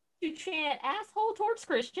begins to chant asshole towards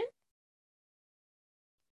Christian.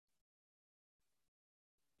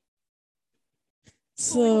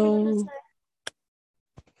 So,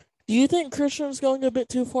 do you think Christian's going a bit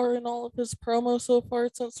too far in all of his promos so far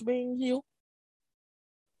since being heel?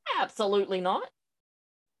 Absolutely not.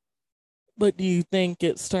 But do you think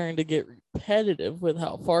it's starting to get repetitive with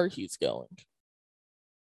how far he's going?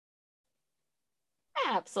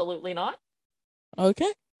 Absolutely not.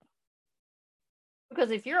 Okay. Because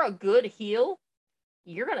if you're a good heel,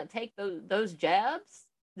 you're going to take those jabs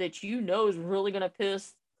that you know is really going to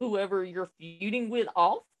piss whoever you're feuding with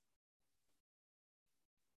off.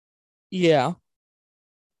 Yeah.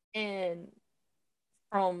 And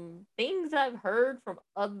from things I've heard from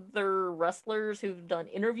other wrestlers who've done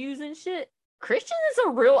interviews and shit, Christian is a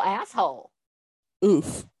real asshole.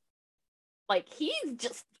 Oof. Like, he's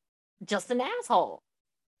just an asshole.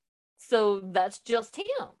 So that's just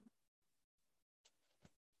him.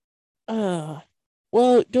 Well,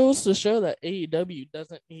 it goes to show that AEW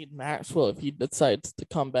doesn't need Maxwell if he decides to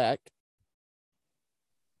come back.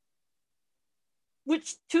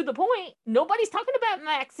 Which, to the point, nobody's talking about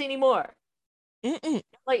Max anymore. Mm-mm.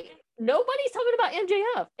 Like, nobody's talking about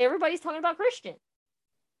MJF. Everybody's talking about Christian.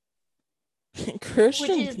 Which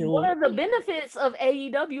Christian is one of the benefits of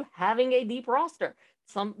AEW having a deep roster.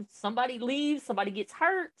 Somebody leaves, somebody gets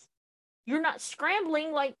hurt. You're not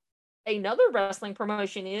scrambling like another wrestling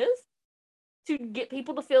promotion is to get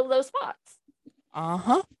people to fill those spots.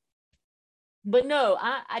 Uh-huh. But no,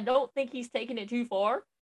 I don't think he's taking it too far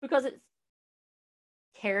because it's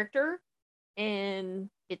character and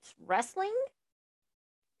it's wrestling.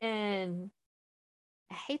 And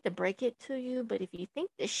I hate to break it to you, but if you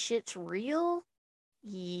think this shit's real,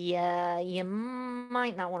 yeah, you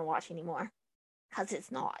might not want to watch anymore because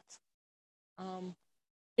it's not.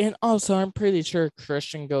 And also, I'm pretty sure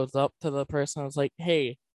Christian goes up to the person and is like,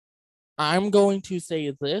 hey, I'm going to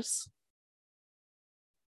say this.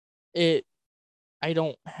 I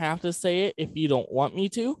don't have to say it if you don't want me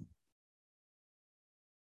to.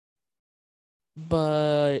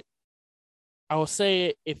 But I'll say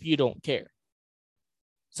it if you don't care.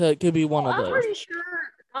 So it could be one of those.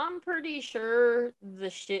 I'm pretty sure the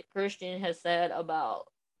shit Christian has said about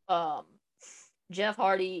Jeff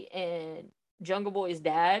Hardy and Jungle Boy's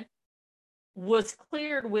dad was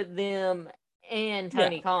cleared with them and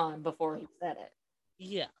Tony Khan before he said it.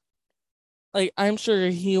 Yeah. Like, I'm sure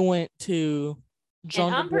he went to Jungle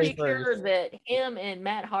and I'm Boy pretty first. sure that him and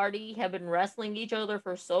Matt Hardy have been wrestling each other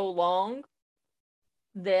for so long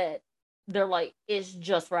that they're like, it's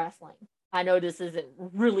just wrestling. I know this isn't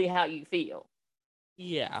really how you feel.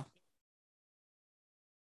 Yeah.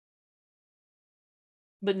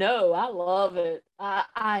 But no, I love it.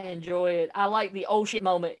 I enjoy it. I like the oh shit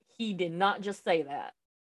moment. He did not just say that.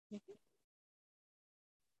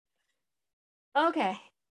 Okay.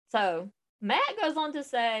 So Matt goes on to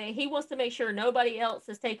say he wants to make sure nobody else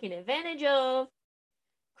is taken advantage of.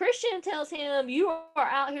 Christian tells him, you are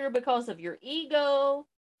out here because of your ego.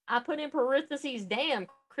 I put in parentheses, damn,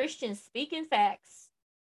 Christian speaking facts.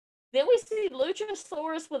 Then we see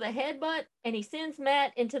Luchasaurus with a headbutt, and he sends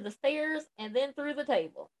Matt into the stairs and then through the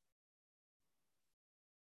table.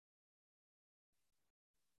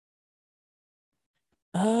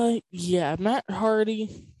 Yeah, Matt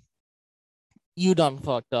Hardy, you done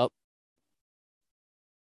fucked up.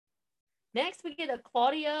 Next, we get a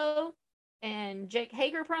Claudio and Jake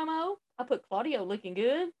Hager promo. I put Claudio looking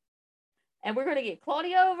good. And we're going to get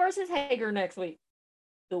Claudio versus Hager next week.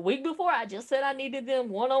 The week before, I just said I needed them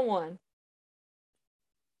one-on-one.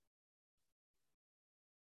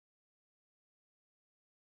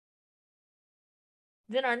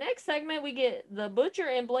 Then our next segment, we get the Butcher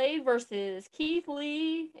and Blade versus Keith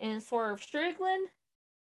Lee and Swerve Strickland.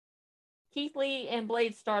 Keith Lee and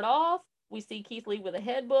Blade start off. We see Keith Lee with a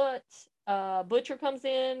headbutt. Butcher comes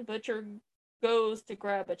in. Butcher goes to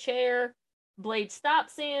grab a chair. Blade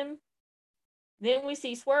stops him. Then we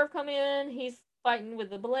see Swerve come in. He's fighting with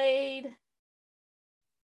the Blade.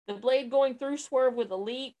 The Blade going through Swerve with a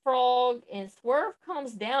leapfrog, and Swerve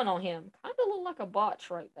comes down on him. Kind of look like a botch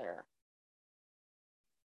right there.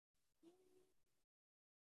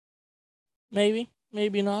 Maybe,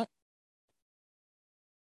 maybe not.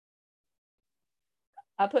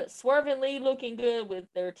 I put Swerve and Lee looking good with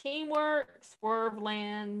their teamwork. Swerve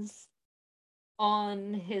lands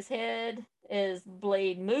on his head as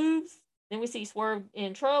Blade moves. Then we see Swerve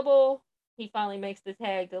in trouble. He finally makes the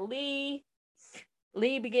tag to Lee.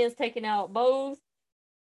 Lee begins taking out both.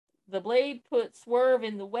 The Blade puts Swerve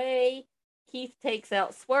in the way. Keith takes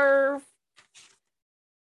out Swerve.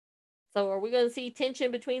 So are we going to see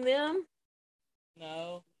tension between them?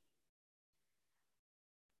 No.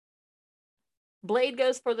 Blade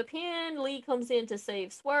goes for the pin. Lee comes in to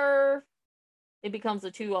save Swerve. It becomes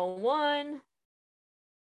a 2-on-1.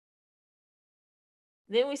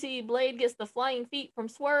 Then we see Blade gets the flying feet from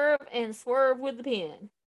Swerve and Swerve with the pin.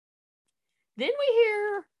 Then we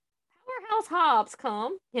hear Powerhouse Hobbs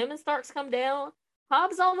come. Him and Starks come down.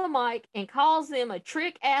 Hobbs on the mic and calls them a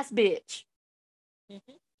trick ass bitch.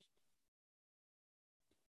 Mm-hmm.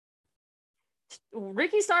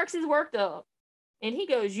 Ricky Starks is worked up. And he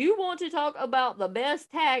goes, you want to talk about the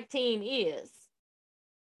best tag team is.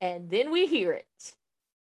 And then we hear it.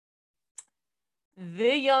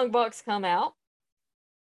 The Young Bucks come out.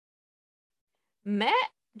 Matt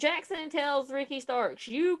Jackson tells Ricky Starks,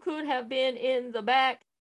 you could have been in the back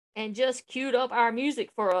and just queued up our music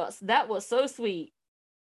for us. That was so sweet.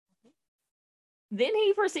 Then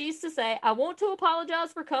he proceeds to say, I want to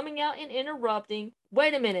apologize for coming out and interrupting.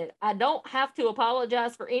 Wait a minute. I don't have to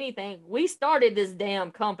apologize for anything. We started this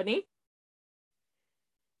damn company.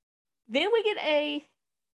 Then we get a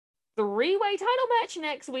 3-way title match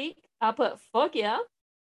next week. I put fuck yeah.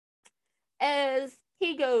 As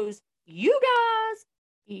he goes, you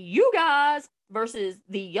guys versus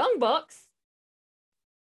the Young Bucks.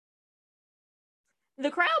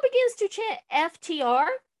 The crowd begins to chant FTR.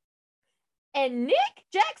 And Nick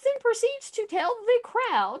Jackson proceeds to tell the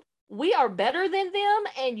crowd, we are better than them,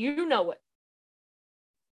 and you know it.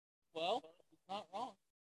 Well, he's not wrong.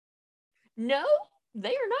 No, they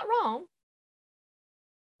are not wrong.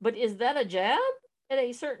 But is that a jab at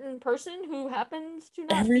a certain person who happens to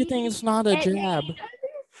not Everything's not a jab.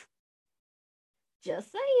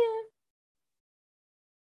 Just saying.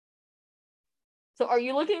 So are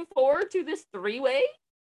you looking forward to this 3-way?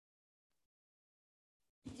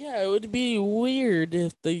 Yeah, it would be weird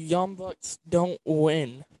if the Young Bucks don't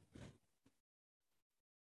win.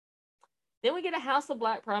 Then we get a House of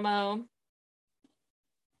Black promo.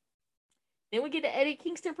 Then we get an Eddie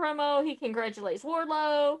Kingston promo. He congratulates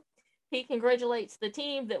Wardlow. He congratulates the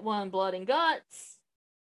team that won Blood and Guts.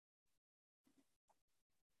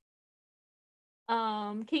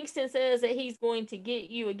 Kingston says that he's going to get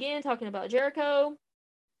you again, talking about Jericho.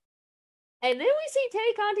 And then we see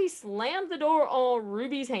Tay Conti slam the door on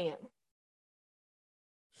Ruby's hand.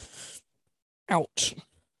 Ouch.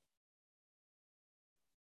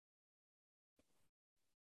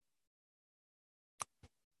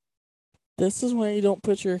 This is why you don't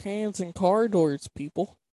put your hands in car doors,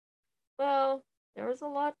 people. Well, there was a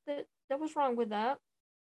lot that was wrong with that.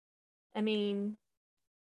 I mean,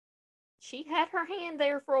 she had her hand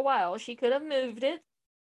there for a while. She could have moved it.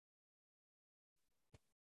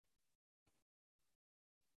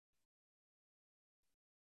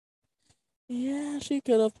 Yeah, she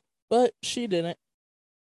could have, but she didn't.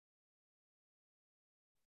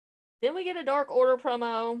 Then we get a Dark Order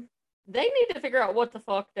promo. They need to figure out what the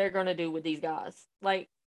fuck they're going to do with these guys. Like,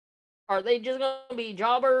 are they just going to be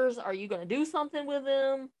jobbers? Are you going to do something with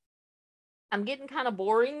them? I'm getting kind of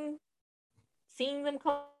boring seeing them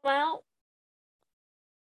come out.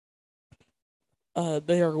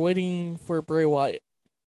 They are waiting for Bray Wyatt.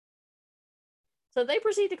 So they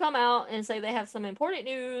proceed to come out and say they have some important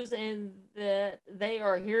news and that they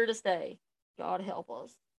are here to stay. God help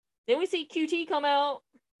us. Then we see QT come out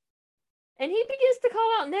and he begins to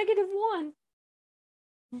call out -1.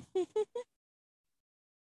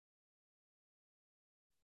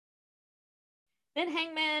 Then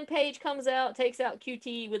Hangman Page comes out, takes out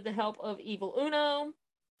QT with the help of Evil Uno.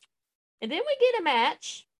 And then we get a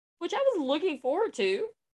match, which I was looking forward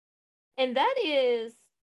to. And that is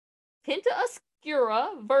Penta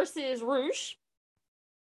Oscura versus Roosh.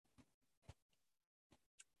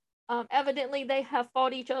 Evidently, they have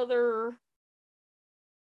fought each other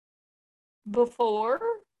before.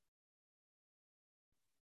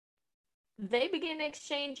 They begin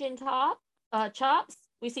exchanging chops.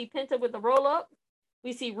 We see Penta with the roll up.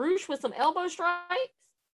 We see Roosh with some elbow strikes.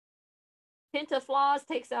 Penta flies,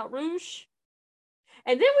 takes out Roosh.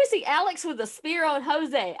 And then we see Alex with a spear on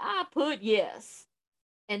Jose. I put yes.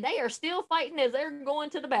 And they are still fighting as they're going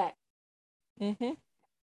to the back. Mm-hmm.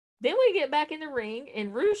 Then we get back in the ring,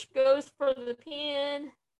 and Roosh goes for the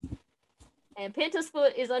pin. And Penta's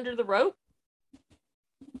foot is under the rope.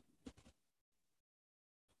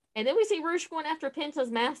 And then we see Roosh going after Penta's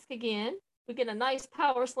mask again. We get a nice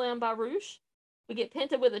power slam by Roosh. We get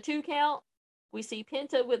Penta with a 2 count. We see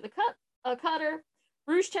Penta with a cutter.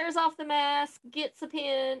 Roosh tears off the mask, gets a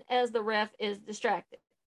pin as the ref is distracted.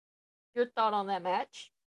 Your thought on that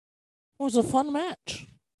match? It was a fun match.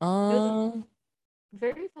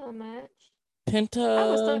 Very fun match. Penta. I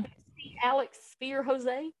was talking to see Alex spear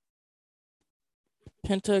Jose.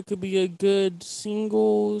 Penta could be a good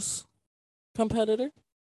singles competitor.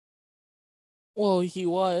 Well, he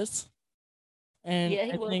was. And Yeah,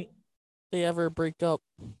 he I was. think they ever break up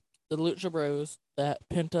the Lucha Bros, that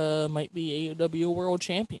Penta might be AEW World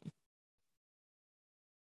Champion.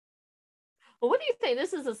 Well, what do you think?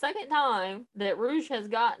 This is the second time that Roosh has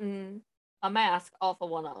gotten a mask off of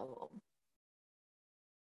one of them.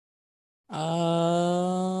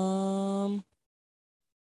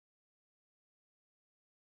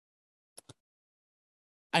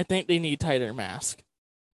 I think they need tighter mask.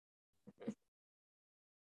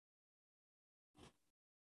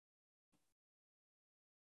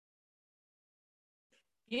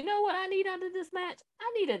 You know what I need out of this match? I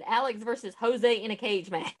need an Alex versus Jose in a cage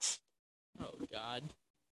match. Oh, God.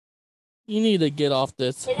 You need to get off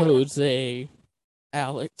this Jose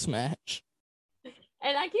Alex match.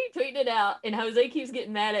 And I keep tweeting it out, and Jose keeps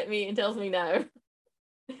getting mad at me and tells me no.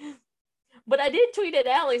 But I did tweet at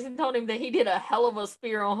Alex and told him that he did a hell of a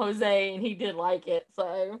spear on Jose, and he did like it.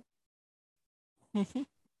 So then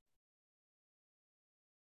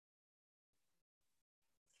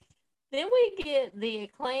we get the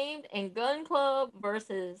Acclaimed and Gun Club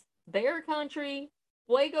versus Bear Country,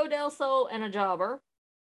 Fuego del Sol, and a jobber.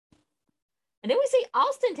 And then we see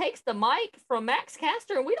Austin takes the mic from Max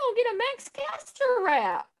Caster, and we don't get a Max Caster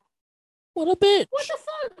rap. What a bitch. What the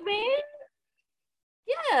fuck, man?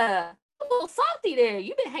 Yeah. A little salty there.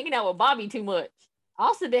 You've been hanging out with Bobby too much.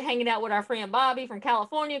 Austin been hanging out with our friend Bobby from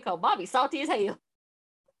California, called Bobby salty as hell.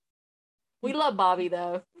 We love Bobby,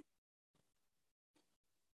 though.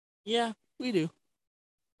 Yeah, we do.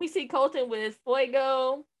 We see Colton with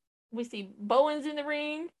Fuego. We see Bowens in the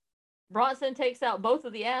ring. Bronson takes out both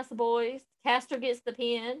of the ass boys. Caster gets the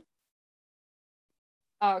pin.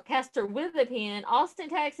 Caster with the pin. Austin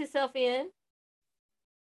tags himself in.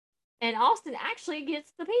 And Austin actually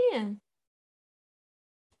gets the pin.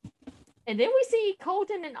 And then we see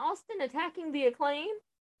Colton and Austin attacking the Acclaim.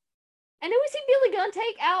 And then we see Billy Gunn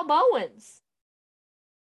take out Bowens.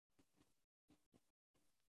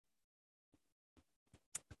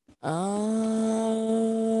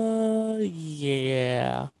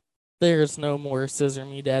 Yeah. There's no more Scissor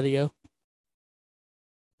Me Daddy-O.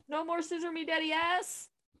 No more Scissor Me Daddy ass?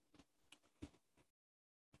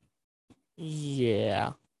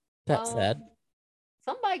 Yeah. That's sad.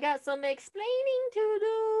 Somebody got some explaining to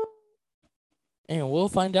do. And we'll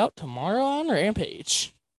find out tomorrow on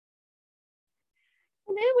Rampage.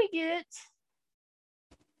 And then we get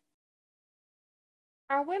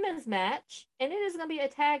our women's match, and it is going to be a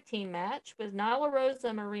tag team match with Nyla Rose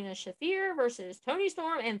and Marina Shafir versus Toni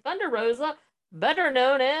Storm and Thunder Rosa, better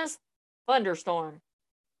known as Thunderstorm.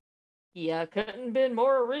 Yeah, couldn't been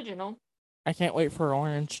more original. I can't wait for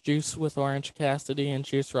Orange Juice with Orange Cassidy and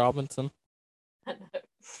Juice Robinson. I know.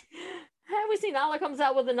 We see Nyla comes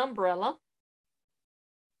out with an umbrella.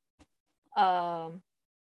 Nyla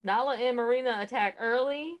and Marina attack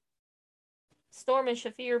early. Storm and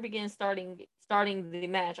Shafir begin starting the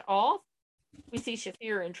match off. We see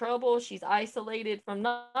Shafir in trouble. She's isolated from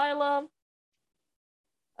Nyla.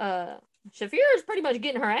 Shafir is pretty much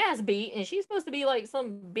getting her ass beat, and she's supposed to be like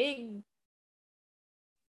some big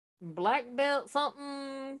black belt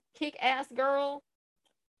something kick ass girl.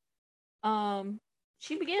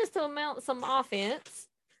 She begins to mount some offense.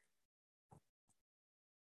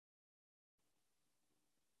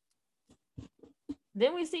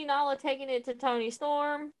 Then we see Nyla taking it to Toni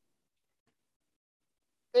Storm.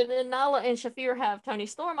 And then Nyla and Shafir have Toni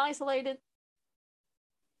Storm isolated.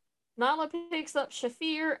 Nyla picks up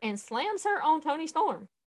Shafir and slams her on Toni Storm.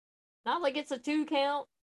 Nyla gets a 2 count.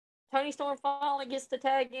 Toni Storm finally gets to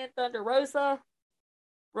tag in Thunder Rosa.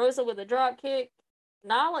 Rosa with a drop kick.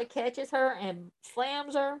 Nyla catches her and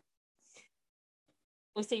slams her.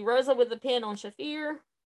 We see Rosa with the pin on Shafir.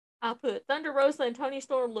 I put Thunder Rosa and Toni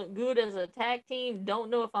Storm look good as a tag team.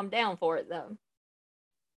 Don't know if I'm down for it, though.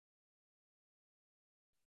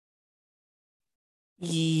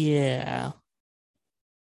 Yeah.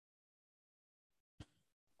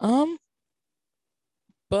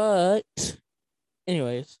 But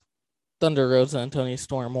anyways, Thunder Rosa and Toni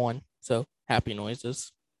Storm won, so happy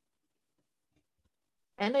noises.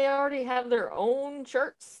 And they already have their own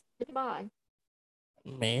shirts to buy.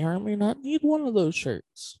 May or may not need one of those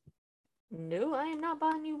shirts. No, I am not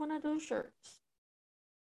buying you one of those shirts.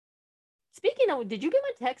 Speaking of, did you get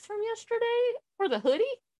my text from yesterday for the hoodie?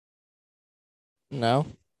 No.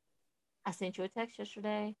 I sent you a text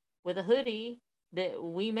yesterday with a hoodie that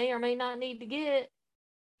we may or may not need to get.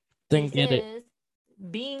 Then get it.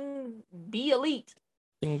 Be elite.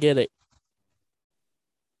 Then get it.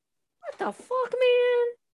 What the fuck, man?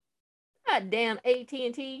 God damn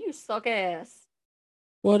AT&T, you suck ass.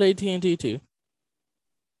 What AT&T to?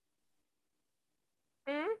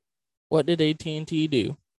 What did AT&T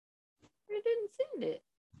do? It didn't send it.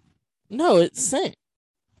 No, it sent.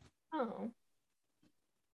 Oh.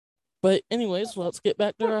 But anyways, let's get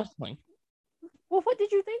back to wrestling. Well, what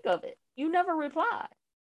did you think of it? You never replied.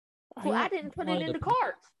 Well, I didn't put it in the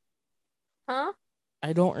cart. Huh?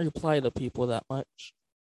 I don't reply to people that much.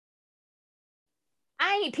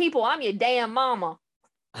 I ain't people. I'm your damn mama.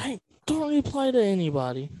 I don't reply to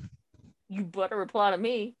anybody. You better reply to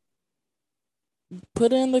me.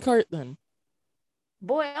 Put it in the cart then.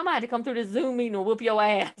 Boy, I'm gonna have to come through this Zoom meeting and whoop your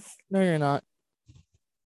ass. No, you're not.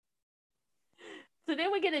 So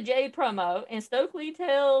then we get a Jade promo, and Stokely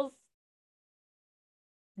tells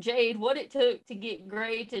Jade what it took to get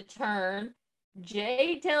Gray to turn.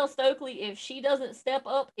 Jade tells Stokely if she doesn't step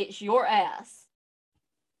up, it's your ass.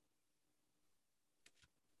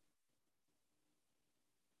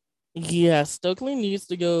 Yeah, Stokely needs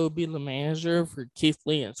to go be the manager for Keith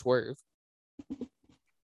Lee and Swerve.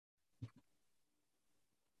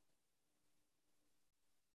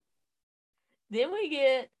 Then we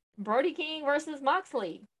get Brody King versus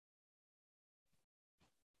Moxley.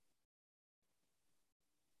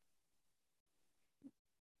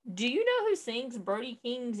 Do you know who sings Brody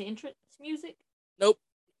King's entrance music? Nope.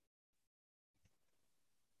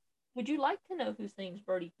 Would you like to know who sings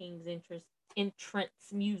Brody King's entrance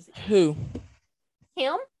music? Who?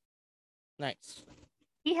 Him. Nice.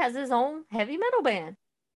 He has his own heavy metal band.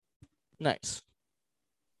 Nice.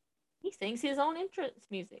 He sings his own entrance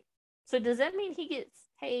music. So does that mean he gets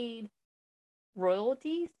paid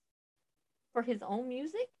royalties for his own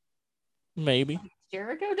music? Maybe. Like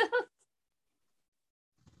Jericho does?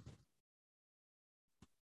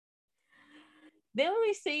 Then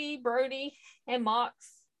we see Brody and Mox.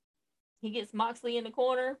 He gets Moxley in the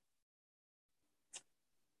corner.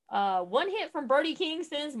 One hit from Brody King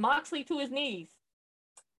sends Moxley to his knees.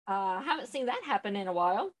 Haven't seen that happen in a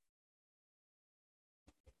while.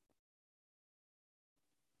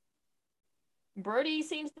 Brody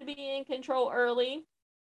seems to be in control early.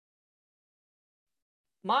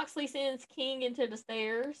 Moxley sends King into the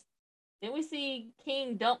stairs. Then we see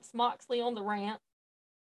King dumps Moxley on the ramp.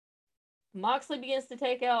 Moxley begins to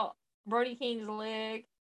take out Brody King's leg.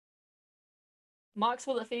 Mox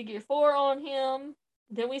with a figure 4 on him.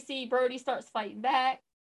 Then we see Brody starts fighting back.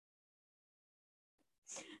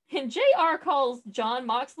 And JR calls John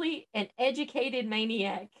Moxley an educated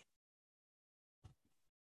maniac.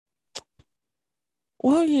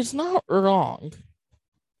 Well, he's not wrong.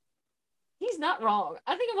 He's not wrong.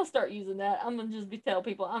 I think I'm going to start using that. I'm going to just tell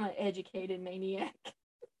people I'm an educated maniac.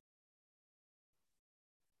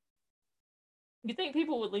 You think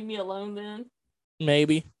people would leave me alone then?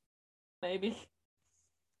 Maybe. Maybe.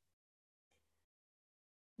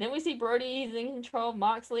 Then we see Brody. He's in control of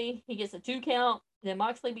Moxley. He gets a 2 count. Then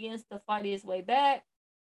Moxley begins to fight his way back.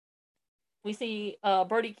 We see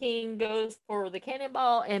Brody King goes for the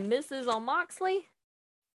cannonball and misses on Moxley.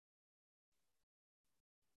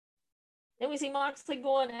 Then we see Moxley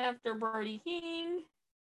going after Brody King.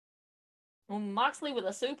 Moxley with a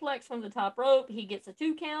suplex from the top rope. He gets a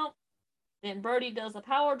 2 count. Then Brody does a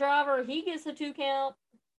power driver. He gets a 2 count.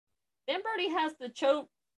 Then Brody has the choke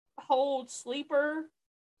hold sleeper.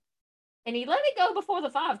 And he let it go before the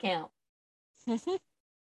 5 count. Then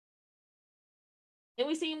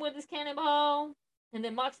we see him with his cannonball. And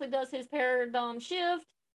then Moxley does his paradigm shift.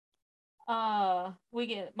 We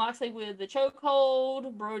get Moxley with the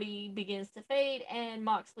chokehold. Brody begins to fade, and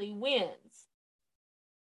Moxley wins.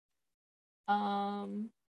 I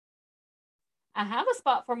have a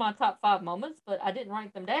spot for my top 5 moments, but I didn't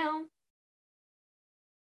write them down.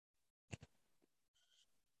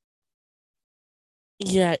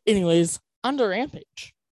 Yeah, anyways, under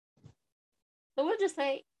Rampage. So we'll just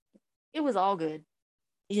say it was all good.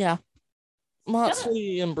 Yeah.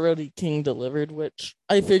 Moxley and Brody King delivered, which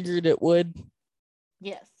I figured it would.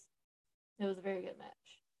 Yes. It was a very good match.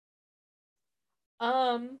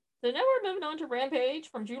 So now we're moving on to Rampage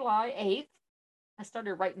from July 8th. I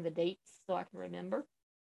started writing the dates so I can remember.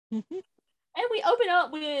 And we open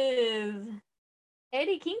up with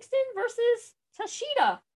Eddie Kingston versus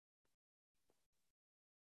Tashida.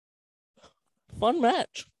 Fun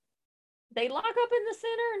match. They lock up in the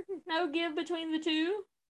center, no give between the two.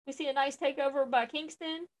 We see a nice takeover by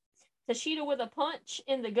Kingston. Tashida with a punch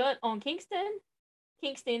in the gut on Kingston.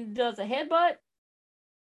 Kingston does a headbutt.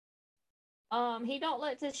 He don't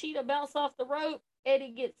let Tashida bounce off the rope.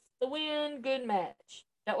 Eddie gets the win. Good match.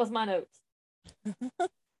 That was my notes.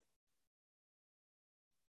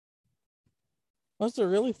 Was a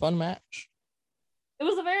really fun match. It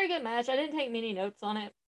was a very good match. I didn't take many notes on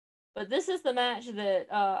it. But this is the match that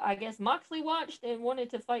I guess Moxley watched and wanted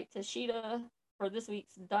to fight Tashida for this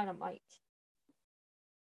week's Dynamite.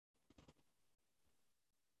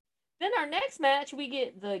 Then our next match, we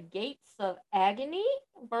get the Gates of Agony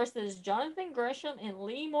versus Jonathan Gresham and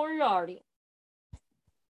Lee Moriarty.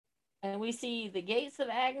 And we see the Gates of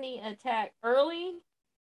Agony attack early.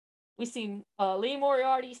 We see Lee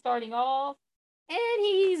Moriarty starting off, and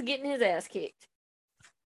he's getting his ass kicked.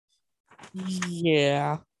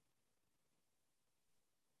 Yeah.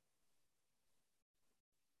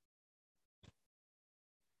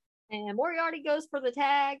 And Moriarty goes for the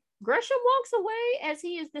tag. Gresham walks away as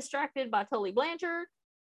he is distracted by Tully Blanchard.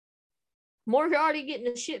 Moriarty getting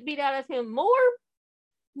the shit beat out of him more.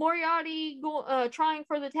 Moriarty trying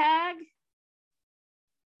for the tag.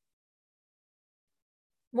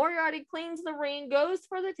 Moriarty cleans the ring, goes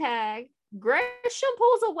for the tag. Gresham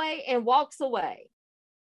pulls away and walks away.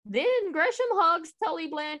 Then Gresham hugs Tully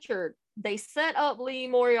Blanchard. They set up Lee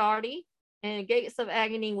Moriarty, and Gates of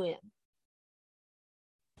Agony win.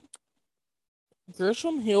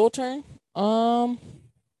 Gresham heel turn.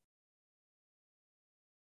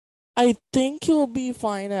 I think he'll be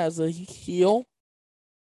fine as a heel.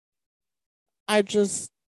 I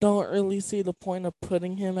just don't really see the point of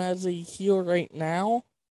putting him as a heel right now.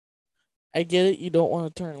 I get it, you don't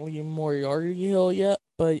want to turn Lee Moriarty heel yet,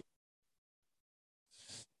 but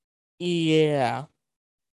yeah.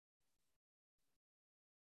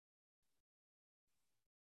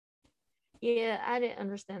 Yeah, I didn't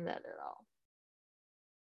understand that at all.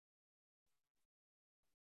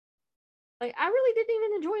 Like, I really didn't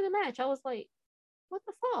even enjoy the match. I was like, what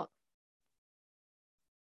the fuck?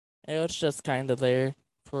 It was just kind of there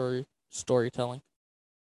for storytelling.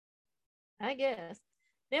 I guess.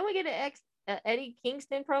 Then we get an Eddie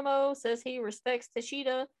Kingston promo, says he respects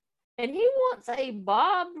Tashida, and he wants a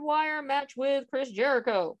barbed wire match with Chris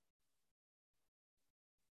Jericho.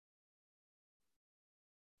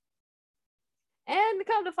 And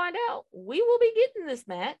come to find out, we will be getting this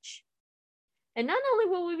match. And not only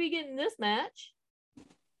will we be getting this match,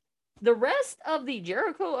 the rest of the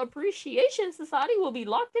Jericho Appreciation Society will be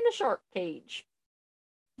locked in a shark cage.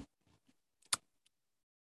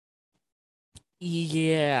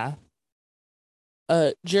 Yeah.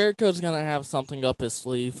 Jericho's gonna have something up his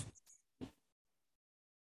sleeve.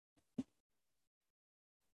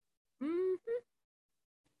 Mm-hmm.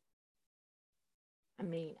 I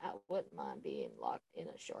mean, I wouldn't mind being locked in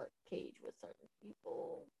a shark cage with certain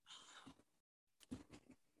people.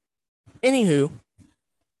 Anywho.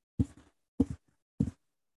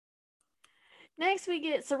 Next, we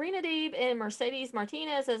get Serena Deeb and Mercedes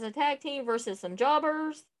Martinez as a tag team versus some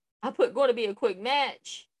jobbers. I put going to be a quick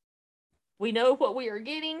match. We know what we are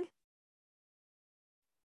getting.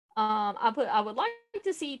 I would like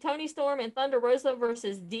to see Toni Storm and Thunder Rosa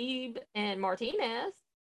versus Deeb and Martinez.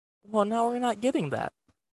 Well, now we're not getting that.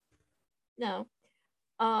 No.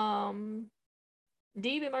 Deeb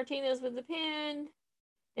and Martinez with the pin.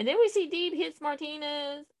 And then we see Deeb hits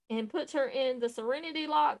Martinez and puts her in the Serenity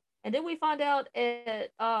Lock. And then we find out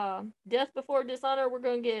at Death Before Dishonor, we're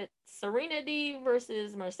going to get Serenity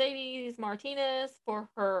versus Mercedes Martinez for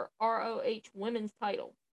her ROH Women's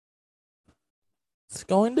title. It's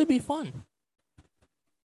going to be fun.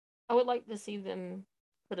 I would like to see them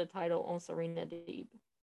put a title on Serena Deeb.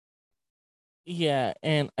 Yeah,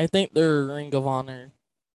 and I think their Ring of Honor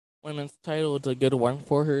Women's title is a good one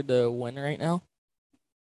for her to win right now.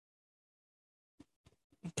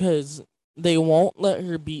 Because they won't let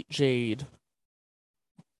her beat Jade.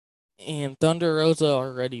 And Thunder Rosa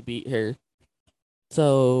already beat her.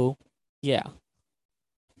 So, yeah.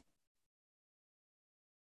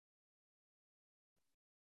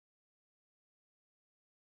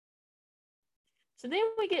 So then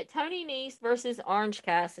we get Tony Nese versus Orange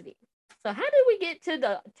Cassidy. So how did we get to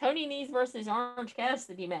the Tony Nese versus Orange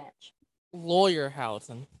Cassidy match? Lawyer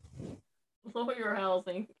housing. Lawyer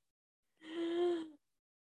housing.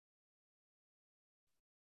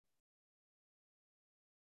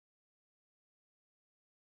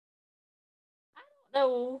 I don't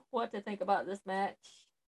know what to think about this match.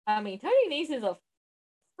 I mean, Tony Nese is a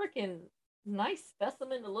freaking nice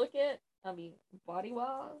specimen to look at. I mean, body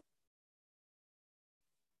wise.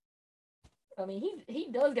 I mean,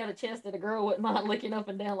 he does got a chest that a girl wouldn't mind licking up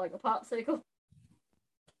and down like a popsicle.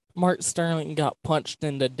 Mark Sterling got punched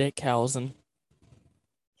into dick housing.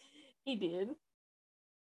 He did.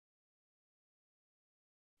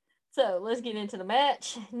 So let's get into the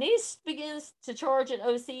match. Nese begins to charge at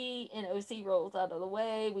OC, and OC rolls out of the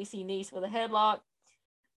way. We see Nese with a headlock.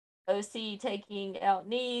 OC taking out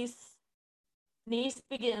Nese. Nese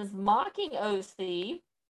begins mocking OC.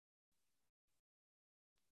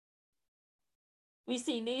 We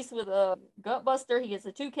see Nese with a gutbuster. He gets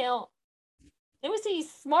a 2 count. Then we see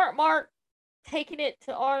Smart Mark taking it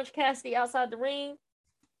to Orange Cassidy outside the ring.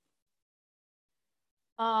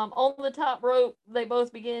 On the top rope, they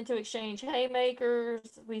both begin to exchange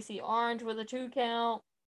haymakers. We see Orange with a 2 count.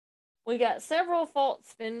 We got several false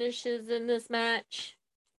finishes in this match.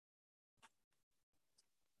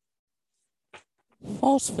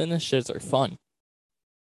 False finishes are fun.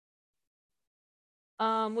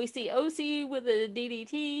 We see OC with a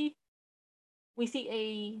DDT. We see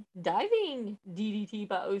a diving DDT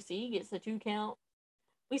by OC, gets a 2 count.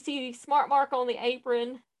 We see Smart Mark on the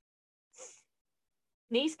apron.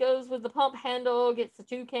 Nese goes with the pump handle, gets a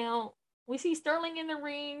 2 count. We see Sterling in the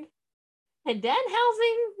ring. And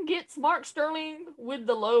Danhausen gets Mark Sterling with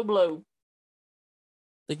the low blow.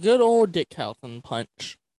 The good old Dickhausen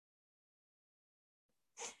punch.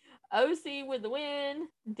 OC with the win.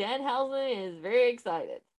 Danhausen is very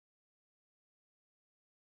excited.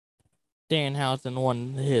 Danhausen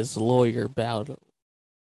won his lawyer battle.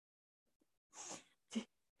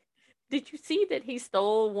 Did you see that he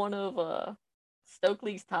stole one of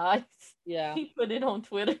Stokely's ties? Yeah. He put it on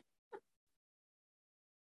Twitter.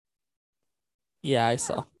 Yeah, I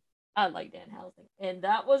saw. I like Danhausen. And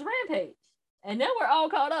that was Rampage. And now we're all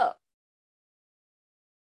caught up.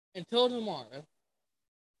 Until tomorrow.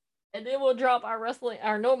 And then we'll drop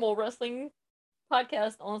our normal wrestling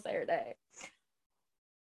podcast on Saturday.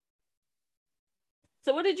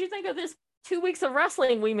 So what did you think of this 2 weeks of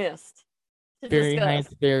wrestling we missed to Very discuss? nice,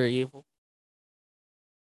 very evil.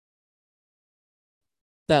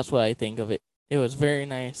 That's what I think of it. It was very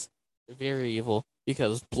nice, very evil,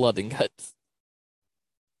 because blood and guts.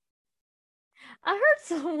 I heard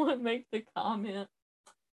someone make the comment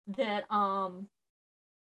that how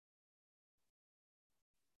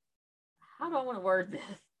do I want to word this?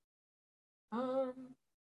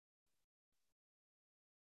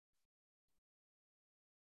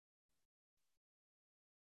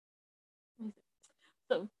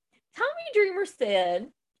 So Tommy Dreamer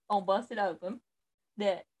said on Busted Open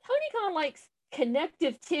that Tony Khan likes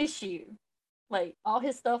connective tissue. Like all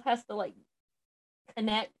his stuff has to like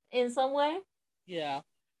connect in some way. Yeah.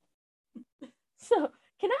 So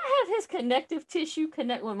can I have his connective tissue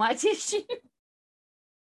connect with my tissue?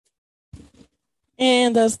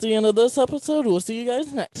 And that's the end of this episode. We'll see you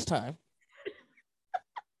guys next time.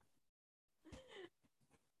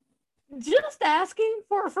 Just asking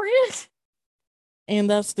for a friend. And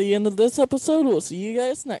that's the end of this episode. We'll see you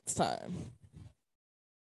guys next time.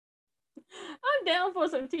 I'm down for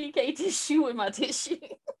some TK tissue with my tissue.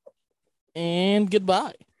 And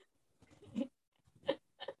goodbye.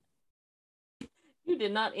 You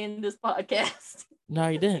did not end this podcast. No,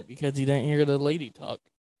 you didn't, because you didn't hear the lady talk.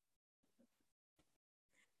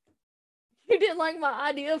 You didn't like my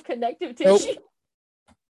idea of connective tissue? Nope.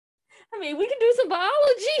 I mean, we can do some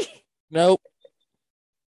biology. Nope.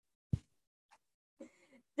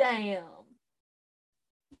 Damn.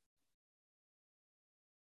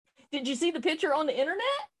 Did you see the picture on the internet?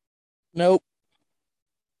 Nope.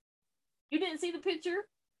 You didn't see the picture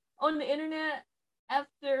on the internet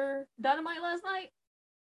after Dynamite last night?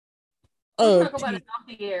 We'll talk about it off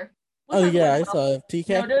the air. I saw TK.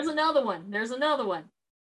 No, there's another one. There's another one.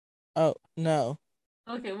 Oh, no.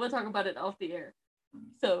 Okay, we'll talk about it off the air.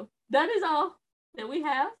 So that is all that we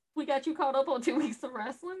have. We got you caught up on 2 weeks of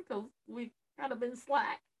wrestling because we kind of been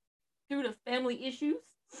slack due to family issues.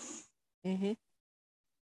 Mm-hmm.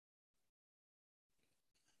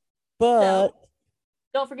 But so,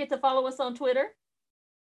 don't forget to follow us on Twitter.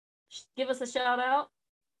 Give us a shout out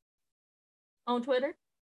on Twitter.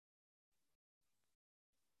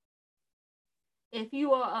 If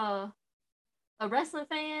you are a wrestling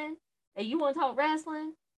fan and you want to talk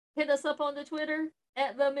wrestling, hit us up on the Twitter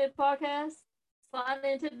at The Mid Podcast. Slide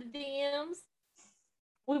into the DMs.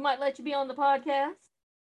 We might let you be on the podcast.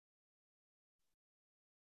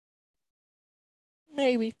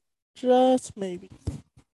 Maybe. Just maybe.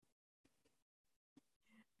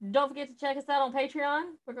 Don't forget to check us out on Patreon.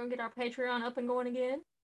 We're going to get our Patreon up and going again.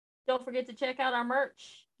 Don't forget to check out our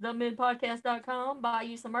merch, themidpodcast.com. Buy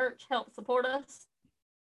you some merch. Help support us.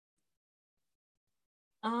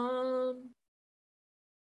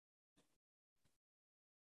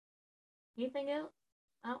 Anything else?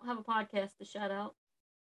 I don't have a podcast to shout out.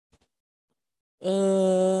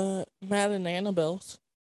 Matt and Annabelle's.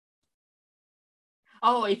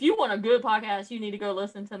 Oh, if you want a good podcast, you need to go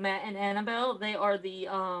listen to Matt and Annabelle. They are the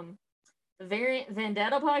Variant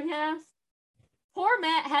Vendetta podcast. Poor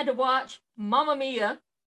Matt had to watch Mamma Mia,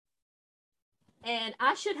 and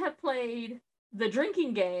I should have played the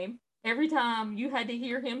drinking game every time you had to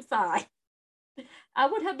hear him sigh. I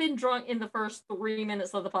would have been drunk in the first 3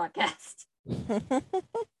 minutes of the podcast.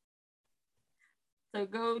 So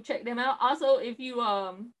go check them out. Also, if you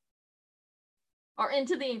are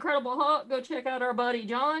into the Incredible Hulk, go check out our buddy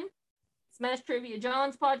John, Smash Trivia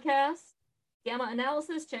John's podcast, Gamma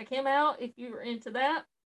Analysis. Check him out if you're into that.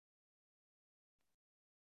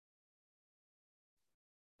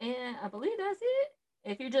 And I believe that's it.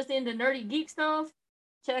 If you're just into nerdy geek stuff,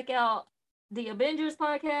 check out the Avengers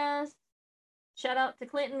podcast. Shout out to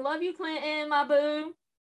Clinton. Love you, Clinton, my boo.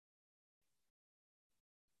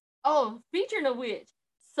 Oh, featuring of which.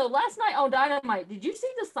 So last night on Dynamite, did you see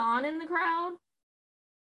the sign in the crowd?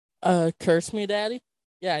 Curse Me Daddy?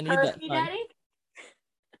 Yeah, I need Curse that Me sign. Daddy?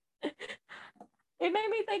 It made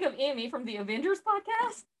me think of Emmy from the Avengers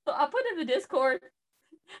podcast. So I put in the Discord,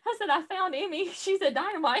 I said, I found Emmy. She's at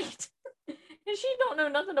Dynamite. And she don't know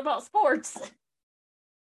nothing about sports.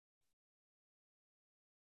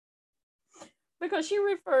 because she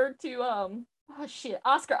referred to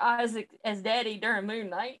Oscar Isaac as daddy during Moon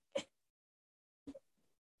Knight.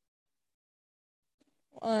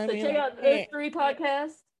 I So mean, check out I those 3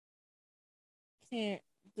 podcasts. can't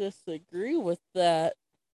disagree with that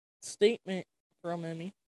statement from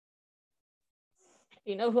any.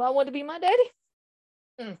 You know who I want to be my daddy?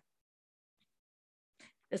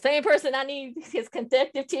 The same person I need his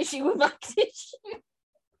connective tissue with my tissue.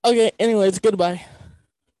 Okay, anyways, goodbye.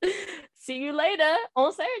 See you later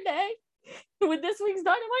on Saturday with this week's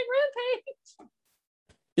Dynamite Rampage.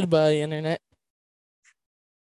 Goodbye, Internet.